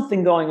 There's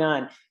something going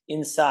on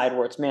inside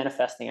where it's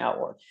manifesting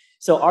outward.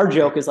 So our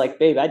joke is like,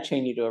 babe, I'd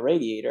chain you to a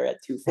radiator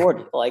at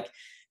 240. Like,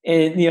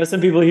 and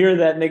some people hear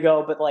that and they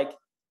go, but like,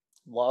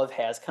 love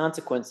has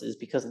consequences,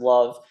 because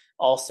love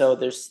also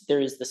there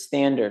is the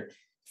standard.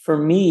 For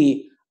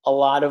me, a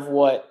lot of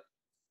what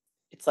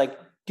it's like,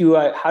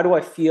 how do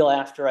I feel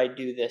after I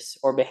do this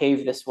or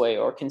behave this way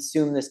or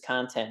consume this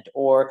content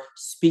or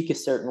speak a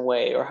certain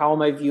way, or how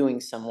am I viewing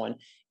someone?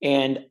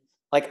 And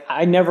like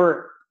I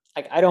never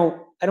like I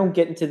don't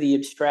get into the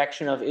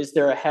abstraction of, is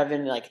there a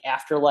heaven, like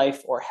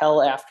afterlife, or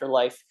hell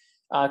afterlife,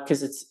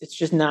 because it's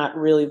just not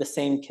really the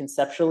same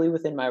conceptually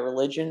within my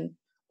religion,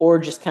 or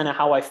just kind of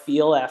how I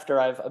feel after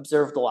I've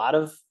observed a lot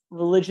of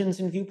religions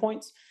and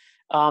viewpoints.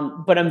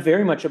 But I'm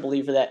very much a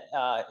believer that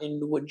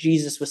in what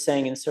Jesus was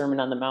saying in Sermon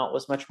on the Mount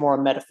was much more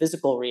a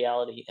metaphysical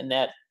reality, and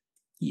that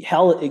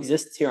hell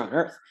exists here on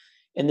earth.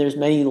 And there's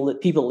many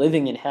people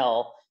living in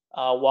hell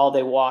while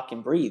they walk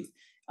and breathe.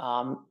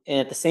 And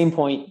at the same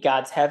point,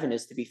 God's heaven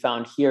is to be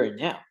found here and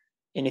now.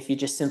 And if you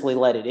just simply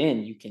let it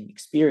in, you can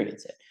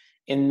experience it.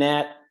 And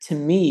that, to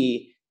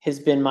me, has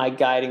been my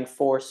guiding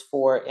force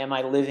for, am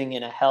I living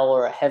in a hell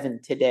or a heaven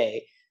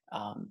today?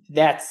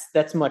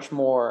 That's much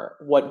more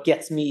what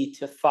gets me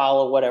to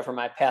follow whatever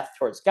my path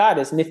towards God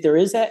is. And if there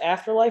is that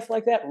afterlife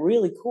like that,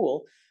 really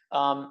cool.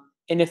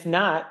 And if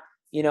not,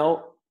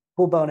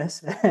 cool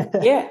bonus.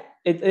 yeah.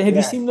 Have you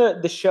Yeah, seen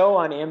the show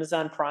on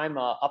Amazon Prime,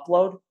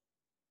 Upload?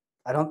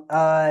 I don't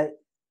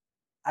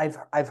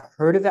I've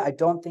heard of it. I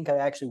don't think I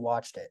actually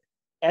watched it.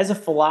 As a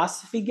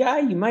philosophy guy,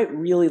 you might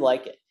really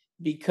like it,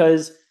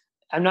 because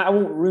I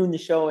won't ruin the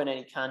show in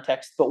any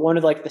context, but one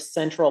of like the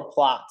central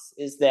plots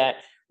is that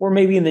we're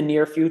maybe in the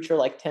near future,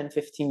 like 10,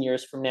 15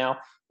 years from now.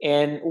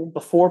 And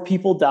before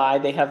people die,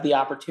 they have the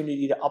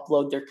opportunity to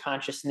upload their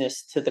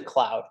consciousness to the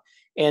cloud.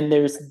 And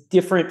there's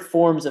different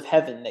forms of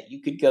heaven that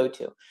you could go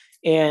to.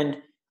 And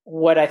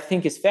what I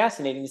think is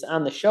fascinating is,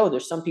 on the show,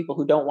 there's some people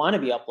who don't want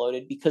to be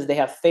uploaded because they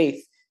have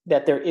faith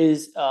that there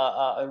is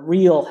a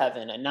real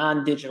heaven, a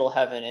non-digital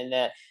heaven, and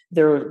that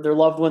their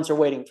loved ones are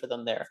waiting for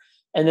them there.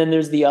 And then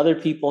there's the other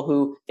people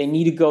who they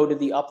need to go to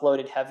the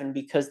uploaded heaven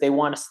because they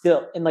want to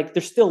still, and like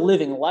they're still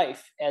living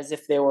life as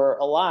if they were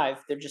alive.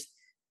 They're just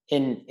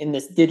in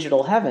this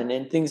digital heaven,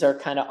 and things are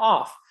kind of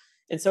off.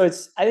 And so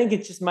I think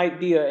it just might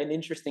be an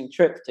interesting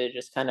trip to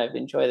just kind of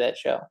enjoy that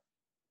show.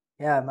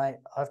 Yeah, I'll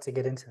have to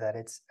get into that.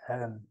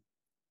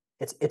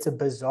 It's a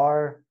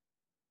bizarre.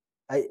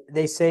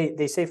 They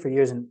say for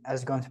years, and I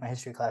was going through my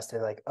history class,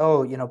 they're like,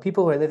 oh,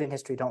 people who are living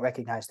history don't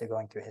recognize they're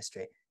going through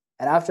history.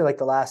 And after like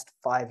the last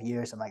 5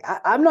 years, I'm like,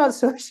 I'm not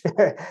so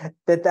sure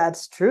that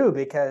that's true,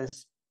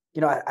 because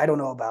I don't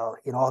know about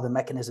all the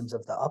mechanisms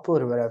of the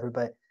upload or whatever,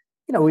 but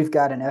we've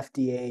got an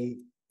FDA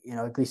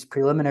at least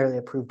preliminarily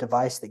approved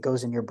device that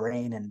goes in your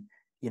brain and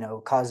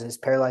causes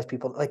paralyzed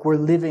people. Like, we're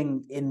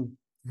living in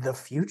the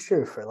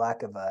future, for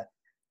lack of a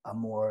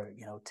more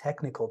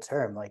technical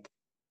term. Like,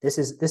 this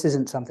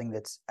isn't something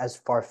that's as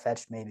far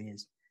fetched maybe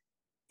as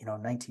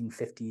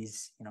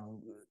 1950s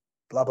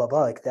blah blah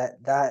blah, like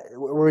that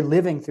we're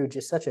living through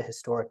just such a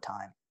historic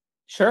time.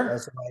 Sure.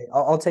 That's why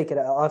I'll take it.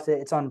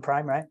 It's on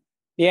Prime, right?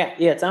 Yeah,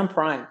 it's on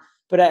Prime.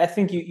 But I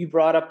think you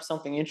brought up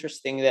something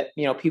interesting that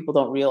people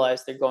don't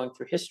realize they're going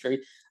through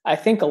history. I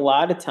think a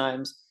lot of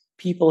times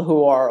people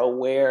who are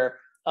aware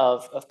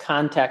of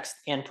context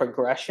and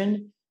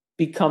progression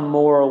become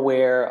more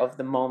aware of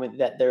the moment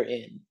that they're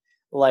in.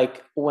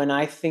 Like, when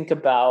I think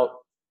about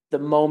the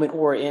moment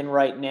we're in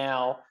right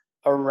now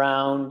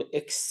around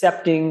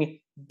accepting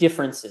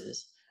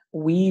differences,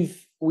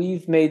 we've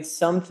made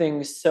some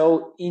things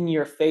so in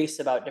your face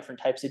about different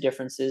types of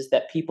differences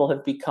that people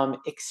have become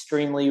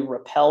extremely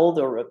repelled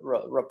or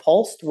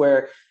repulsed,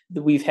 where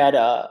we've had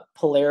a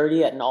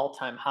polarity at an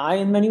all-time high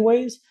in many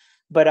ways.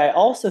 But I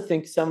also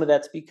think some of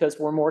that's because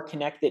we're more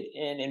connected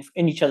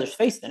in each other's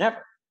face than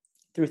ever,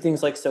 through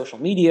things like social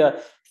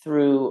media,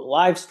 through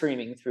live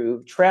streaming,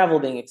 through travel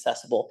being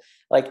accessible.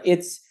 Like,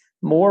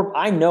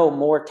 I know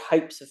more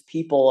types of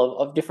people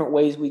of different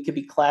ways we could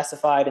be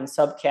classified and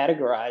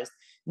subcategorized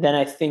than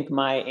I think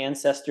my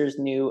ancestors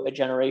knew a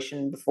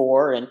generation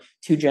before, and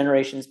two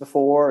generations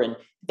before, and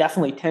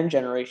definitely 10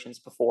 generations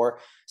before.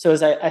 So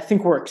as I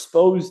think we're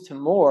exposed to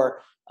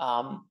more,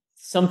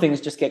 some things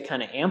just get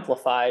kind of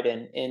amplified.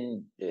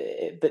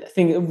 But I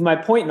think my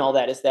point in all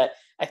that is that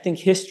I think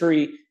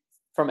history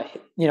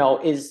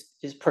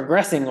is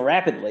progressing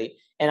rapidly.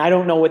 And I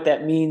don't know what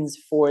that means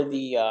for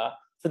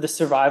the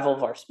survival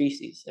of our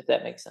species, if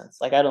that makes sense.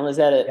 Like, I don't, is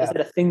that Yeah.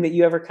 a thing that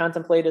you ever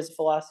contemplate as a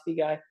philosophy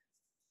guy?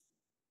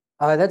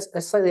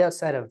 That's slightly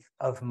outside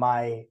of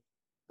my,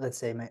 let's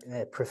say, my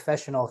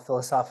professional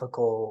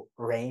philosophical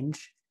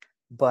range.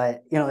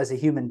 But as a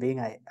human being,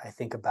 I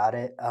think about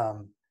it.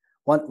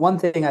 One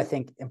thing I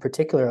think in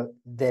particular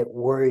that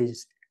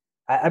worries,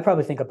 I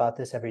probably think about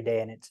this every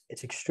day, and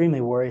it's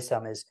extremely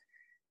worrisome. Is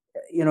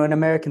in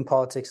American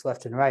politics,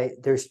 left and right,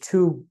 there's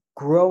two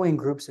growing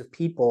groups of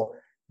people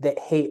that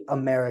hate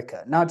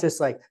America, not just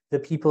like the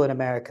people in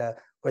America,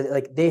 or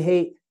like they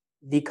hate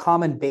the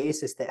common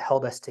basis that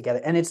held us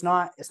together. And it's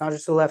not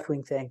just a left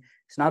wing thing.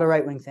 It's not a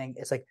right wing thing.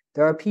 It's like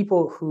there are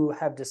people who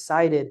have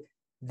decided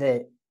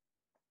that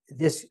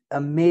this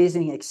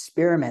amazing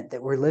experiment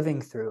that we're living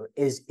through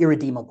is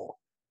irredeemable.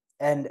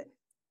 And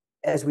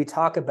as we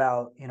talk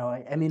about,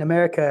 I mean,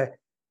 America,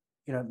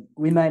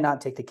 we might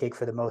not take the cake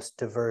for the most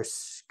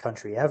diverse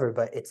country ever,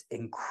 but it's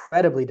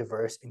incredibly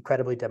diverse,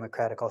 incredibly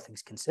democratic, all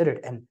things considered.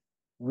 And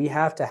we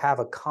have to have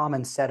a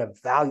common set of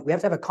value. We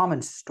have to have a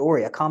common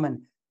story, a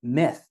common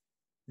myth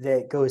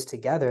that goes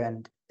together.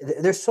 And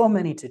there's so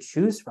many to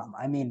choose from.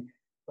 I mean,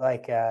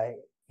 like,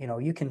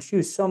 you can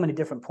choose so many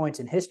different points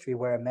in history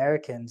where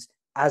Americans,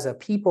 as a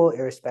people,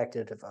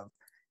 irrespective of,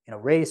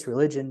 race,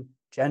 religion,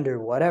 gender,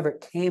 whatever,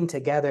 came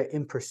together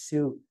in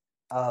pursuit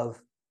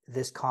of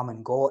this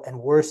common goal and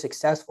were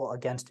successful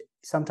against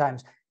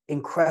sometimes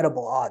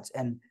incredible odds.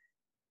 And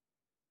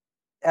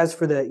as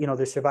for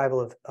the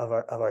survival of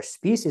our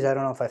species, I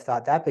don't know if I've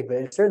thought that big, but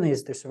it certainly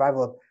is the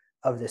survival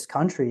of this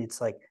country.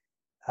 It's like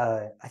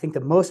I think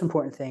the most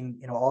important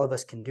thing all of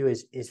us can do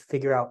is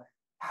figure out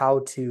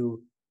how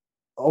to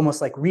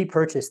almost like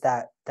repurchase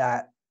that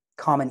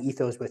common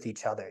ethos with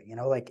each other.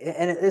 Like,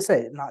 and it's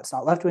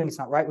not left wing, it's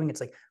not right wing.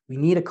 It's like we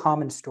need a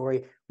common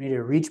story. We need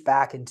to reach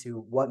back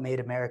into what made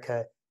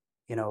America,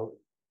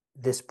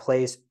 this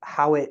place,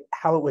 how it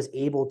was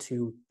able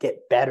to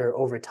get better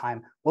over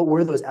time. What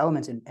were those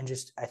elements? And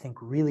just I think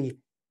really,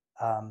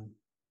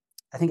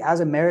 I think as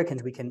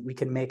Americans we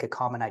can make a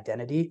common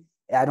identity.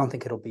 I don't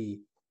think it'll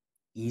be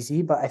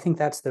easy, but I think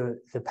that's the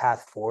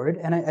path forward.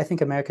 And I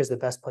think America is the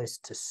best place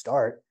to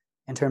start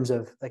in terms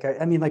of like,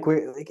 I mean, like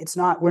we're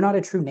not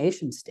a true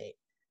nation state.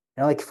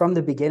 Like from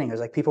the beginning, there's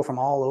like people from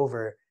all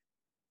over,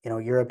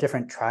 Europe,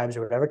 different tribes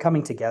or whatever,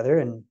 coming together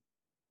and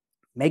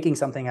making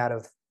something out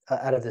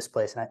of this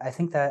place. And I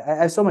think that I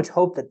have so much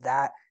hope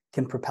that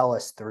can propel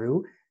us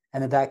through,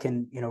 and that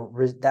can,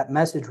 that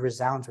message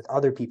resounds with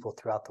other people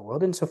throughout the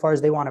world, insofar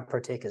as they want to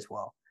partake as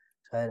well.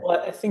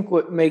 Well, I think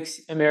what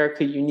makes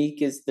America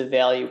unique is the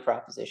value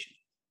proposition.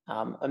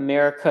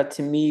 America,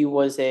 to me,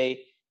 was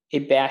a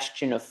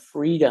bastion of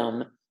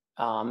freedom.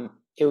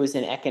 It was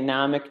an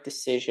economic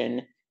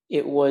decision.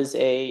 It was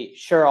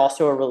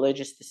also a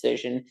religious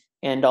decision,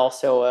 and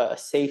also a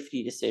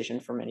safety decision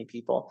for many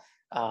people.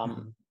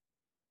 Mm-hmm.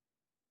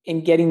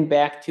 In getting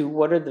back to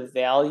what are the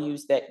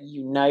values that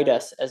unite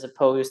us as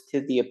opposed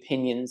to the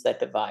opinions that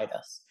divide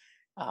us.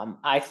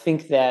 I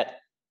think that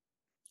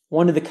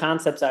one of the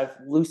concepts I've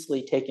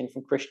loosely taken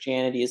from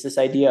Christianity is this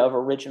idea of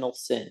original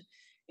sin,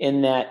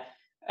 in that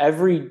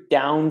every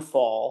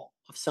downfall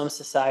of some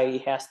society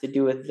has to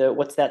do with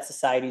what's that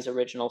society's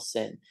original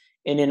sin.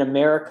 And in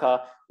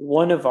America,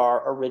 one of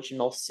our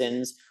original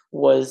sins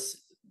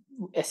was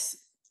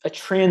a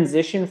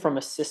transition from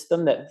a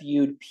system that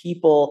viewed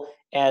people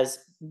as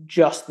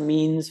just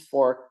means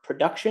for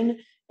production,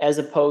 as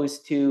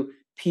opposed to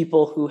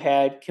people who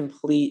had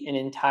complete and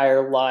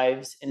entire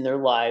lives, and their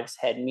lives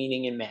had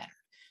meaning and matter.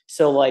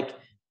 So, like,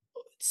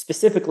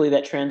 specifically,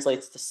 that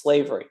translates to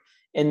slavery,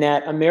 in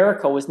that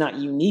America was not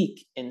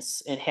unique in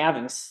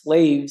having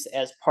slaves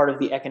as part of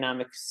the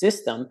economic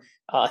system.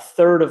 A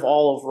third of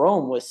all of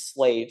Rome was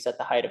slaves at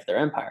the height of their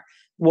empire.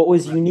 What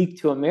was Right. unique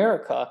to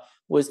America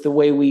was the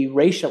way we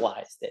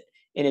racialized it,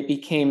 and it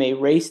became a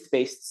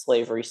race-based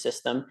slavery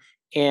system.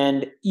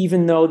 And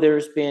even though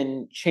there's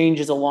been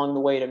changes along the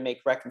way to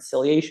make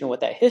reconciliation with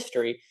that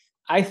history,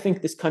 I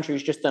think this country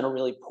has just done a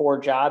really poor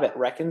job at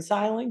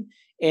reconciling,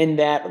 and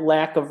that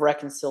lack of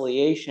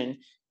reconciliation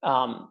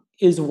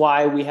is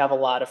why we have a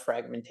lot of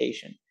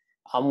fragmentation.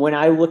 When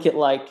I look at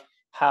like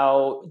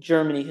how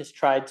Germany has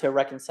tried to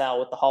reconcile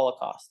with the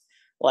Holocaust,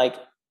 like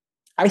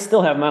I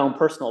still have my own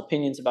personal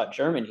opinions about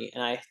Germany,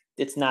 and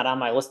it's not on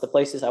my list of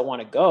places I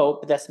want to go,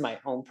 but that's my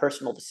own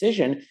personal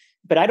decision.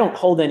 But I don't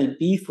hold any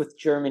beef with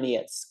Germany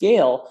at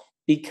scale,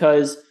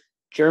 because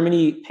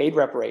Germany paid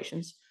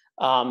reparations.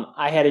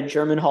 I had a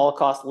German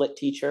Holocaust lit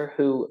teacher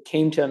who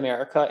came to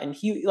America, and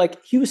he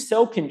was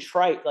so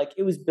contrite, like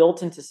it was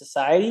built into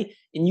society,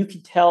 and you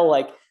could tell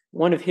like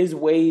one of his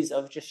ways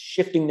of just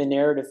shifting the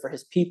narrative for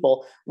his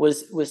people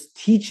was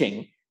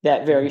teaching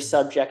that very Mm-hmm.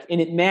 subject, and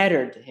it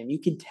mattered to him. You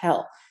could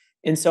tell.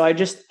 And so I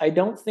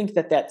don't think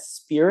that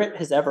spirit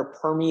has ever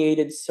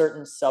permeated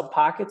certain sub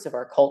pockets of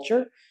our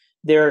culture.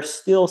 There are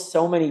still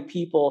so many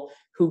people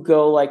who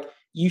go like,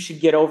 you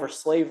should get over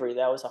slavery.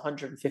 That was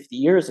 150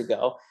 years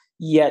ago.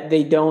 Yet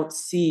they don't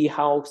see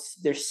how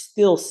there's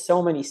still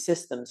so many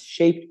systems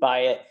shaped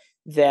by it,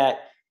 that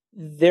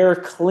they're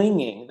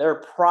clinging,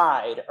 their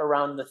pride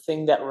around the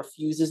thing that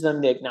refuses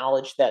them to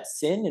acknowledge that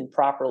sin and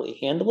properly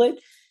handle it,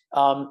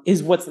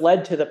 is what's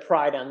led to the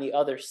pride on the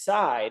other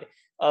side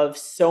of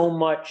so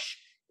much.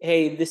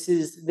 Hey,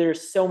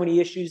 there's so many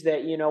issues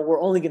that,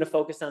 we're only going to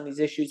focus on these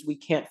issues. We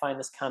can't find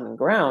this common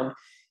ground.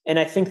 And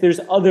I think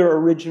there's other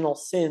original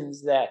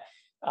sins that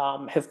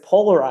have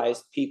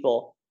polarized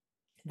people,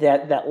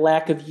 that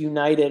lack of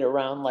united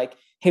around, like,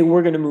 hey,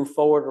 we're going to move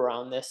forward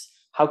around this.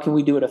 How can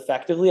we do it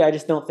effectively? I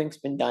just don't think it's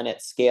been done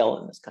at scale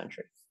in this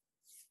country.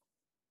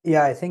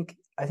 Yeah, I think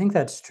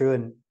that's true.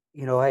 And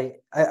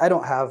I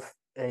don't have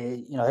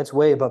it's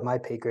way above my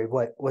pay grade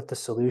what the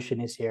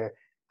solution is here.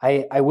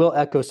 I will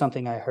echo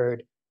something I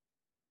heard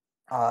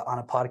on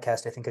a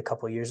podcast, I think a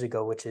couple of years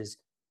ago, which is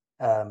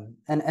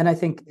and I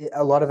think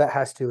a lot of that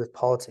has to do with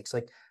politics.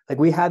 Like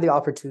we had the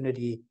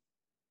opportunity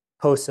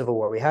post Civil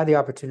War. We had the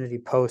opportunity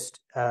post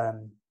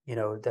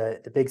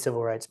the big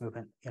civil rights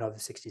movement, of the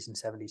 60s and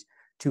 70s,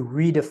 to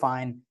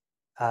redefine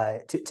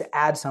to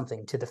add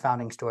something to the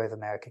founding story of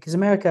America. Because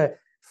America,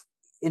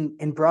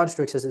 in broad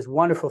strokes, has this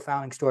wonderful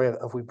founding story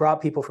of we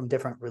brought people from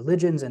different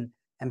religions and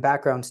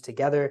backgrounds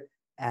together.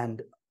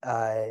 And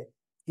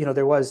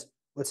there was,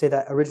 let's say,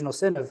 that original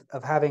sin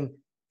of having,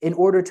 in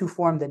order to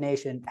form the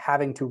nation,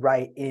 having to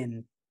write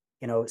in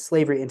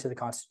slavery into the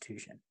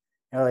Constitution.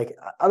 Like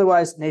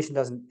otherwise nation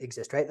doesn't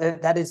exist, right?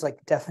 That is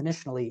like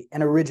definitionally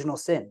an original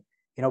sin.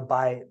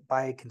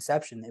 By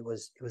conception, it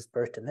was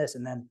birthed in this.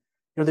 And then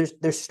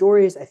there's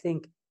stories, I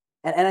think,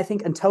 and I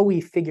think until we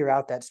figure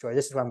out that story,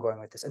 this is where I'm going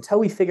with this, until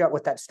we figure out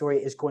what that story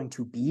is going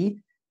to be,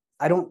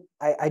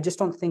 I just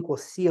don't think we'll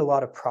see a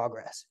lot of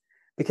progress,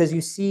 because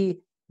you see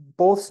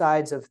both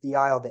sides of the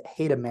aisle that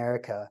hate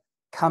America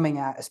coming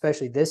at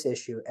especially this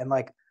issue. And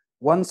like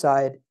one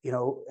side,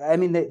 I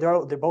mean,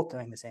 they're both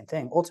doing the same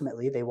thing.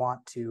 Ultimately, they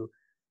want to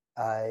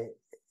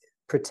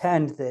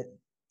pretend that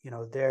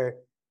their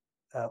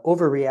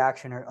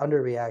overreaction or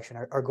underreaction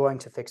are going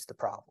to fix the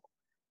problem.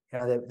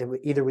 That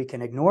either we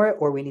can ignore it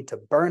or we need to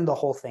burn the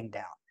whole thing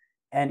down.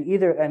 And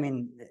either, I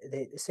mean,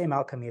 the same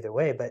outcome either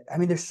way. But I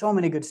mean, there's so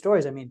many good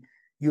stories. I mean,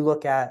 you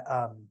look at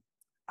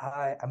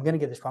I'm going to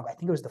get this wrong. I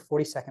think it was the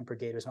 42nd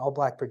Brigade. It was an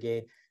all-black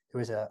brigade. There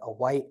was a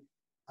white.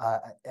 I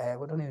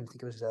don't even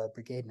think it was a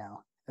brigade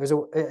now.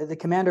 The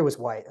commander was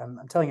white.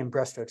 I'm telling you in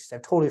brushstrokes.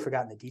 I've totally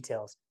forgotten the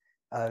details.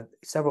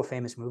 Several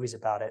famous movies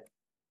about it.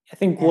 I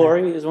think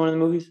Glory is one of the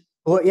movies.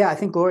 Well, yeah, I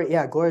think Glory.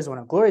 Yeah, Glory is one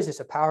of. Glory is just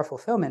a powerful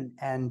film,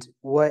 and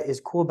what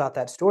is cool about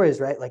that story is,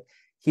 right, like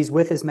he's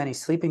with his men,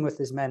 he's sleeping with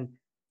his men,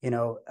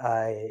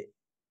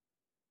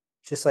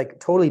 just like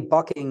totally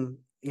bucking,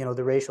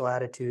 the racial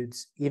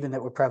attitudes even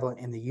that were prevalent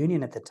in the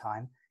Union at the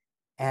time.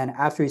 And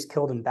after he's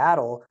killed in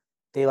battle,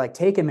 they like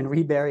take him and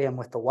rebury him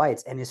with the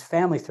whites, and his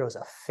family throws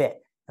a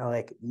fit.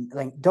 Like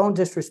don't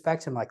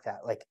disrespect him like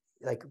that. Like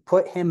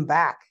put him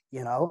back.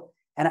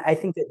 And I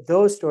think that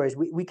those stories,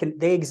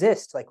 they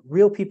exist. Like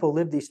real people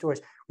live these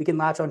stories. We can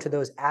latch onto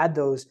those, add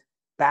those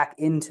back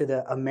into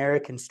the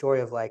American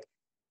story of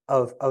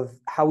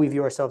how we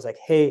view ourselves. Like,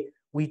 hey,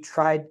 we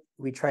tried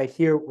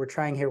here, we're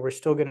trying here, we're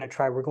still going to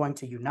try. We're going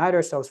to unite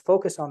ourselves,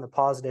 focus on the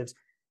positives,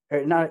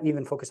 or not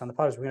even focus on the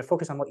positives. We're going to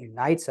focus on what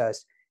unites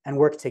us and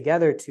work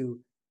together to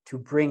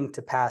bring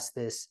to pass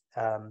this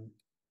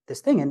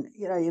this thing. And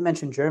you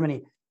mentioned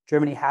Germany.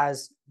 Germany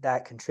has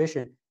that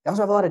contrition. They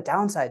also have a lot of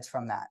downsides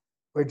from that,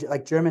 where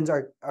like Germans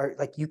are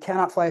like, you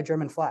cannot fly a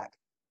German flag.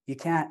 You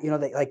can't,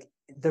 they like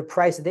the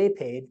price they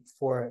paid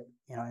for,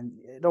 and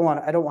I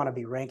don't want to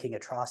be ranking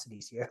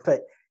atrocities here,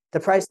 but the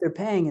price they're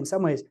paying in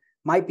some ways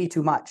might be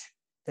too much.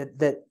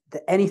 That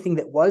anything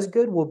that was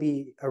good will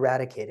be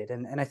eradicated.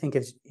 And I think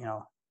it's,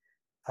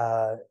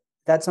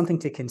 that's something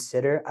to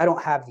consider. I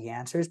don't have the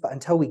answers, but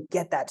until we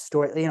get that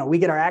story, we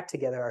get our act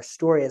together, our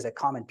story as a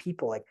common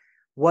people, like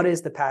what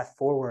is the path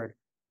forward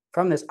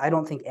from this? I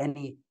don't think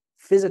any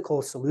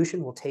physical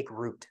solution will take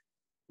root.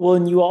 Well,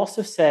 and you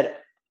also said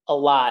a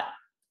lot,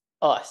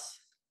 us,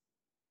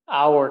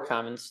 our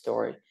common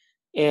story.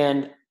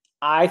 And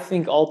I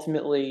think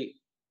ultimately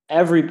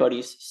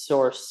everybody's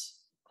source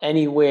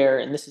anywhere,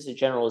 and this is a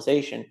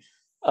generalization,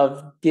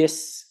 of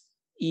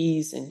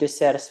dis-ease and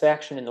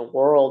dissatisfaction in the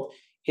world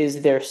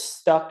is they're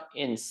stuck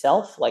in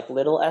self, like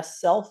little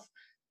s self.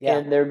 Yeah.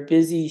 And they're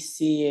busy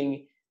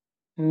seeing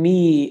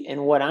me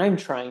and what I'm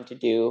trying to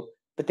do,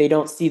 but they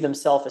don't see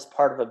themselves as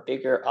part of a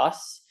bigger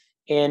us.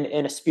 And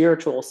in a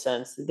spiritual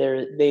sense,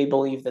 they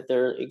believe that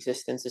their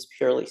existence is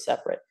purely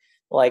separate.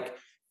 Like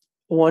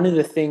one of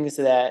the things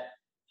that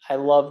I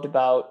loved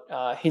about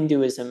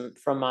Hinduism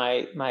from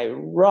my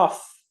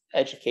rough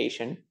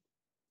education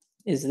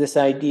is this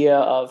idea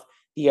of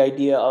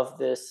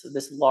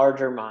this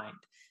larger mind.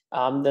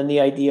 Then the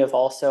idea of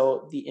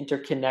also the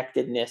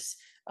interconnectedness.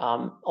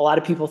 A lot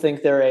of people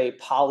think they're a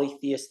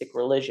polytheistic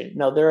religion.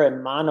 No, they're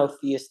a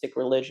monotheistic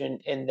religion,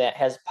 and that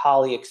has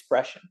poly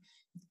expression.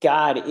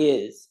 God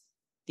is,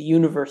 the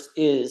universe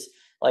is.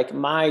 Like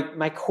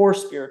my core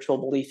spiritual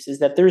beliefs is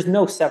that there's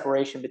no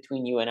separation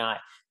between you and I.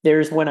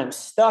 There's when I'm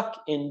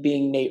stuck in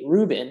being Nate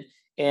Rubin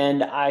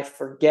and I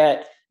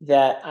forget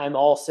that I'm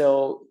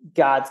also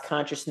God's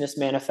consciousness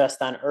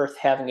manifest on earth,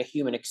 having a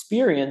human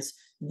experience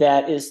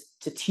that is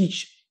to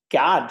teach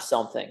God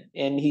something,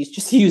 and he's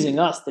just using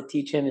us to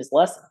teach him his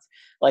lessons.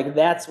 Like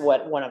that's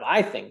what one of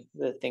I think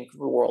the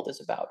world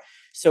is about.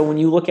 So when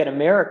you look at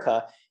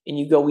America and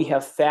you go, we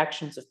have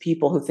factions of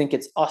people who think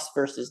it's us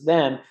versus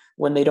them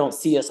when they don't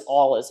see us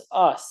all as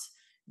us.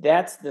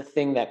 That's the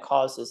thing that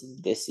causes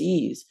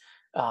dis-ease.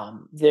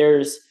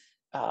 There's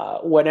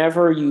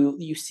whenever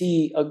you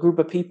see a group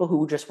of people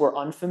who just were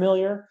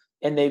unfamiliar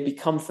and they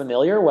become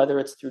familiar, whether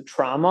it's through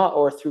trauma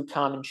or through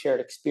common shared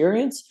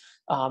experience,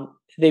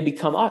 they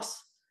become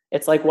us.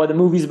 It's like what the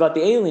movies about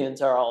the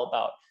aliens are all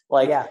about.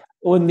 Like Yeah,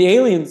 when the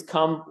aliens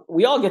come,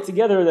 we all get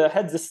together. The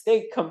heads of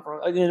state come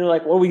from, and they're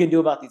like, "What are we gonna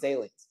do about these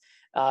aliens?"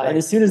 And right.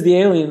 as soon as the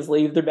aliens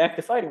leave, they're back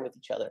to fighting with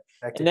each other.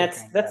 Back to And that's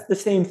bickering. that's Yeah. the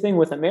same thing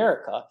with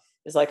America.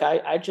 It's like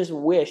I just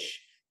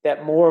wish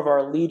that more of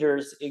our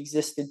leaders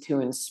existed to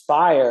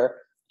inspire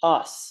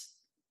us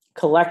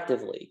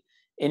collectively,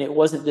 and it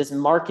wasn't this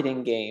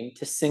marketing game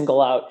to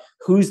single out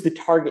who's the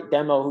target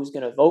demo who's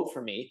going to vote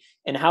for me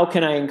and how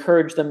can I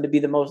encourage them to be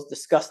the most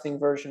disgusting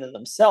version of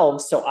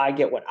themselves so I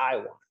get what I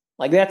want.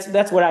 Like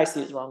that's what I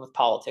see is wrong with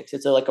politics.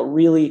 It's like a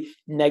really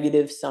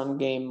negative sum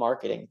game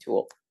marketing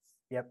tool.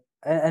 Yep.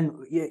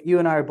 And you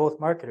and I are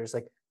both marketers.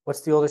 Like, what's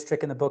the oldest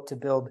trick in the book to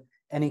build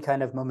any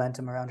kind of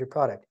momentum around your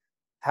product?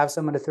 Have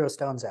someone to throw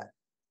stones at.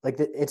 Like,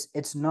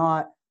 it's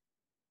not.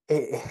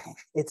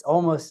 It's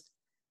almost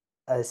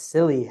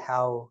silly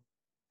how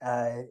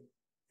uh,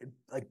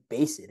 like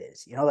base it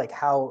is. You know, like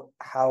how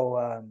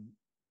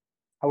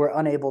we're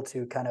unable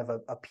to kind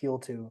of appeal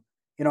to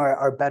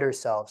our better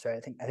selves,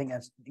 right? I think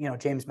that's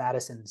James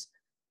Madison's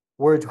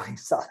words when he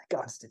saw the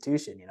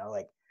Constitution.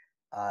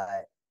 Uh,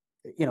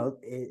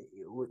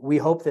 we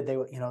hope that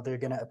they're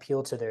going to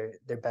appeal to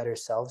their better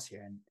selves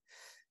here, and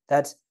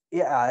that's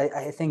yeah.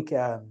 I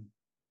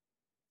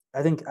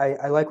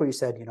like what you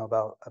said.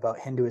 About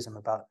Hinduism,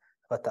 about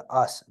the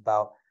us,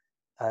 about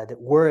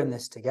that we're in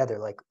this together.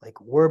 Like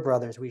we're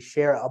brothers. We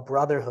share a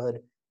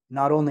brotherhood,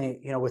 not only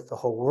with the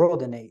whole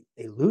world in a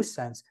loose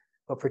sense,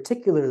 but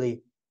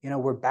particularly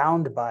we're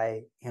bound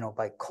by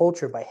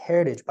culture, by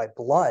heritage, by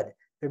blood.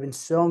 There have been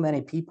so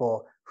many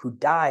people who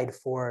died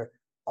for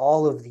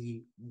all of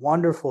the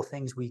wonderful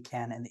things we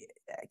can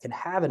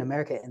have in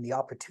America and the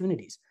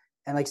opportunities.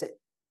 And like I said,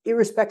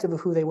 irrespective of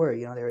who they were,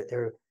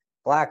 they're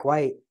black,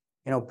 white,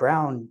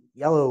 brown,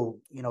 yellow,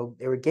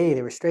 they were gay,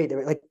 they were straight, they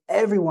were like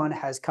everyone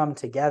has come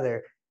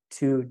together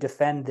to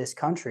defend this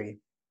country.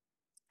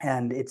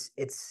 And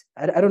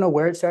I don't know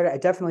where it started. I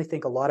definitely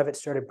think a lot of it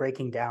started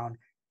breaking down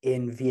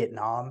in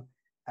Vietnam,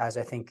 as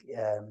I think,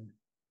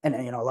 and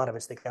a lot of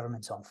it's the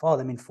government's own fault.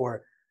 I mean,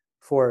 for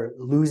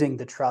losing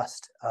the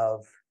trust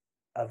of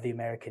the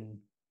American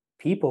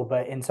people,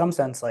 but in some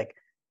sense, like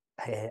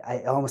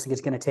I almost think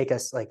it's going to take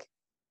us like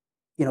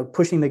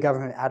pushing the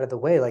government out of the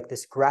way, like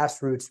this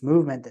grassroots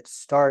movement that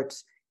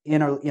starts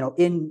in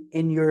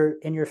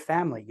your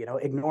family,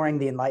 ignoring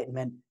the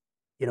Enlightenment.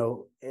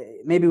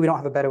 Maybe we don't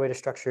have a better way to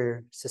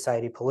structure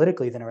society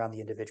politically than around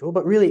the individual,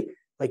 but really,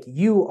 like,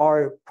 you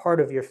are part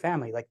of your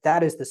family. Like,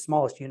 that is the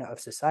smallest unit of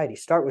society.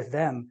 Start with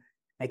them,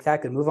 make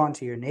that good, move on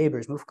to your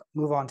neighbors,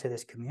 move on to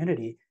this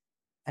community,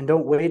 and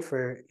don't wait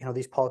for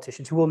these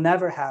politicians who will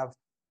never have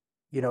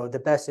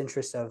the best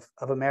interests of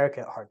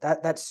America at heart.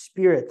 That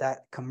spirit,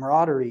 that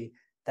camaraderie,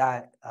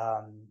 that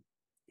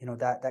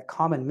that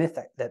common myth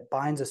that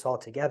binds us all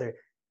together.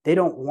 They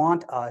don't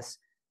want us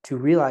to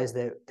realize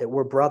that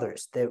we're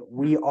brothers, that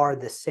we are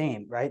the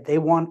same, right? They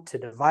want to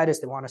divide us.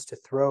 They want us to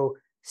throw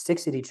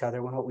sticks at each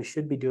other when what we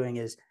should be doing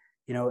is,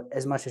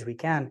 as much as we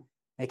can,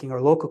 making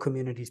our local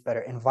communities better,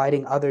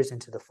 inviting others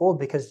into the fold,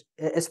 because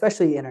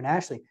especially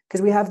internationally,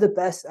 because we have the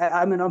best.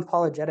 I'm an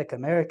unapologetic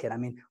American. I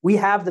mean, we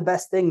have the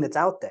best thing that's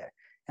out there.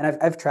 And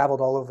I've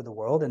traveled all over the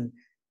world, and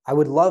I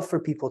would love for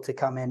people to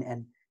come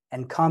in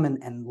and come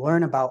and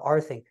learn about our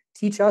thing,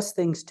 teach us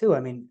things too. I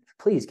mean,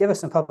 please give us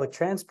some public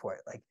transport.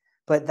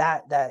 But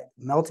that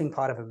melting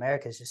pot of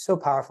America is just so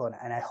powerful.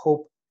 And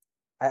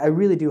I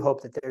really do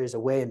hope that there is a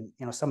way, and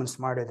someone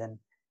smarter than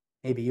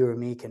maybe you or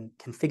me can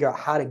figure out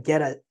how to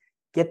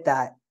get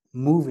that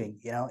moving,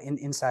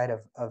 inside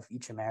of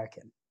each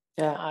American.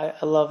 Yeah,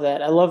 I love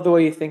that. I love the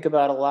way you think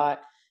about a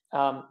lot.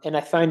 And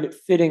I find it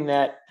fitting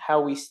that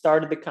how we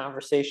started the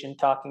conversation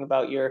talking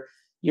about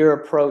your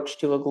approach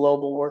to a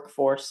global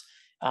workforce.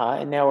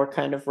 And now we're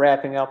kind of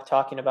wrapping up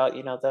talking about,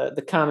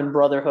 the common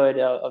brotherhood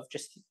of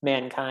just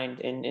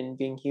mankind and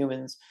being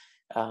humans.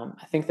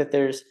 I think that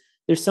there's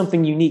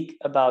something unique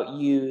about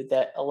you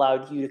that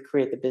allowed you to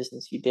create the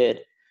business you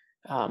did.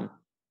 Um,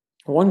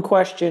 One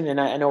question, and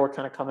I know we're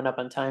kind of coming up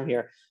on time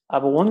here,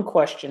 but one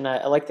question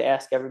I like to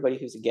ask everybody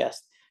who's a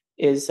guest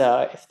is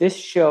if this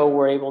show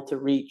were able to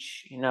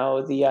reach,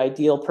 the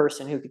ideal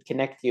person who could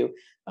connect you,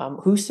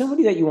 who's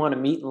somebody that you want to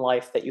meet in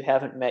life that you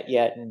haven't met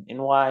yet,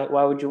 and why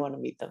would you want to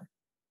meet them?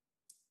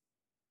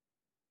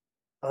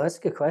 Oh, that's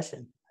a good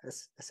question.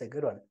 That's a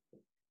good one.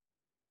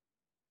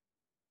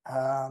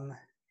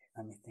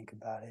 Let me think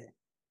about it.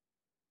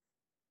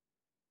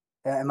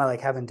 Am I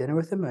like having dinner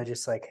with him, or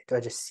just like, do I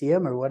just see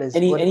him, or what is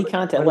Any content?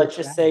 what are the Let's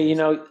just say,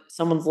 parameters?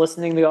 someone's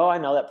listening. They go, "Oh, I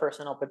know that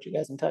person. I'll put you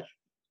guys in touch."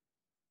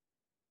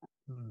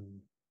 Hmm,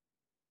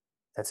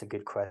 that's a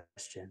good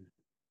question.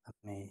 Let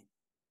me.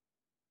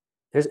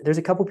 There's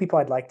a couple people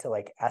I'd like to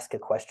like ask a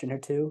question or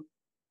two,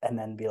 and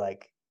then be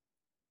like,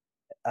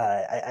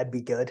 I'd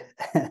be good.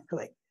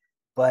 Like,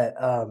 but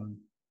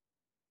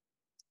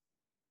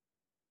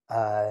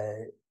uh,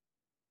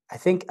 I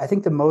think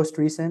the most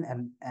recent,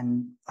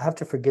 and I have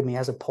to forgive me, he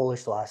has a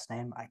Polish last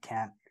name. I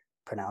can't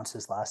pronounce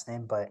his last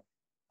name, but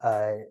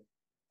uh,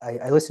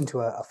 I listened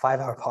to a 5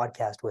 hour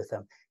podcast with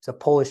him. He's a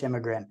Polish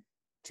immigrant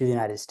to the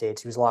United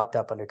States. He was locked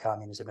up under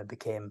communism and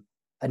became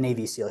a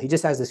Navy SEAL. He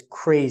just has this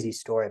crazy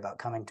story about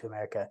coming to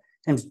America.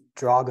 His name's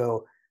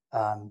Drago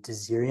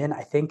Dezirian.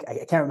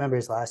 I can't remember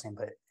his last name,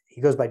 but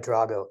he goes by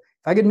Drago.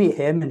 If I could meet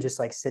him and just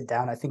like sit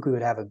down, I think we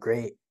would have a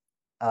great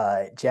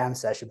jam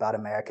session about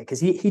America, because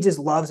he just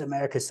loves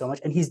America so much,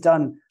 and he's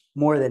done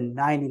more than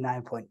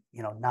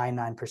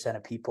 99.99%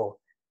 of people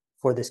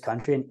for this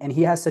country, and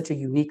he has such a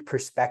unique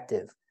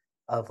perspective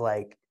of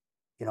like,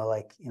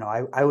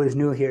 I was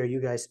new here, you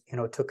guys,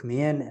 took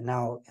me in, and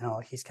now,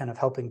 he's kind of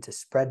helping to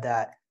spread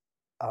that,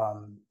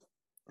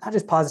 not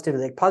just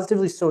positively, like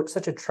positively, so it's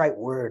such a trite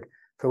word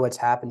for what's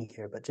happening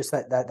here, but just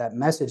that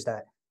message,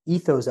 that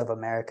ethos of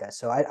America.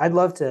 So I'd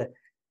love to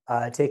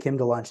take him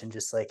to lunch and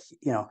just like,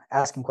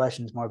 ask him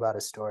questions more about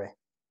his story.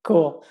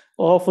 Cool.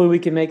 Well, hopefully we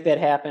can make that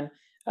happen.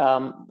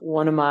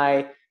 One of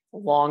my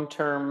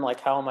long-term,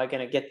 like, how am I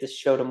going to get this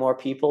show to more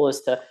people,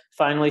 is to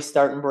finally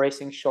start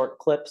embracing short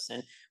clips.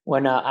 And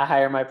when I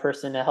hire my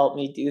person to help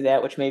me do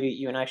that, which maybe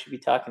you and I should be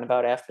talking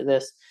about after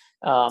this,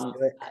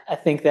 I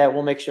think that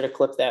we'll make sure to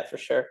clip that for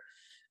sure.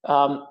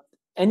 Um,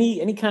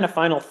 any kind of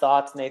final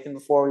thoughts, Nathan,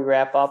 before we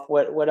wrap up?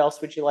 What else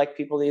would you like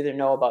people to either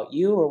know about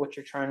you or what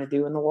you're trying to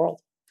do in the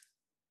world?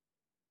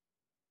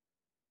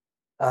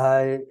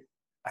 Uh,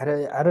 I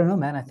don't know,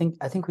 man.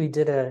 I think we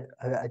did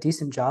a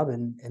decent job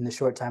in the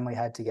short time we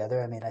had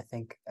together. I mean, I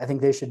think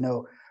they should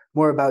know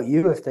more about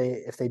you if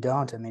they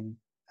don't. I mean,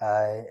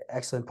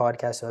 excellent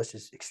podcast host,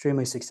 just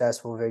extremely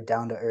successful, very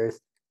down to earth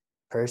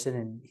person,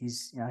 and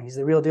he's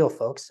the real deal,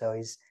 folks. So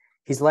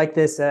he's like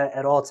this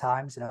at all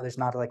times. There's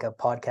not like a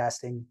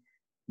podcasting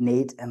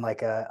Nate and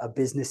like a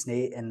business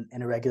Nate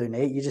and a regular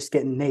Nate. You're just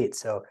getting Nate.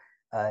 So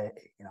uh,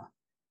 you know,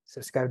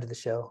 subscribe to the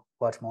show,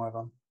 watch more of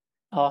them,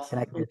 Awesome.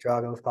 connect with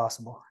Drago if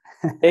possible.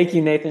 Thank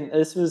you, Nathan.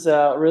 This was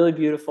really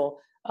beautiful.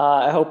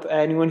 I hope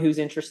anyone who's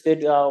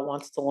interested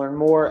wants to learn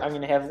more. I'm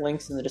going to have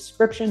links in the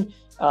description.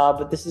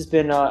 But this has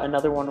been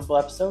another wonderful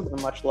episode of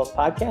the Much Love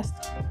Podcast.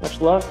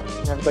 Much love,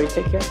 and everybody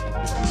take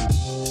care.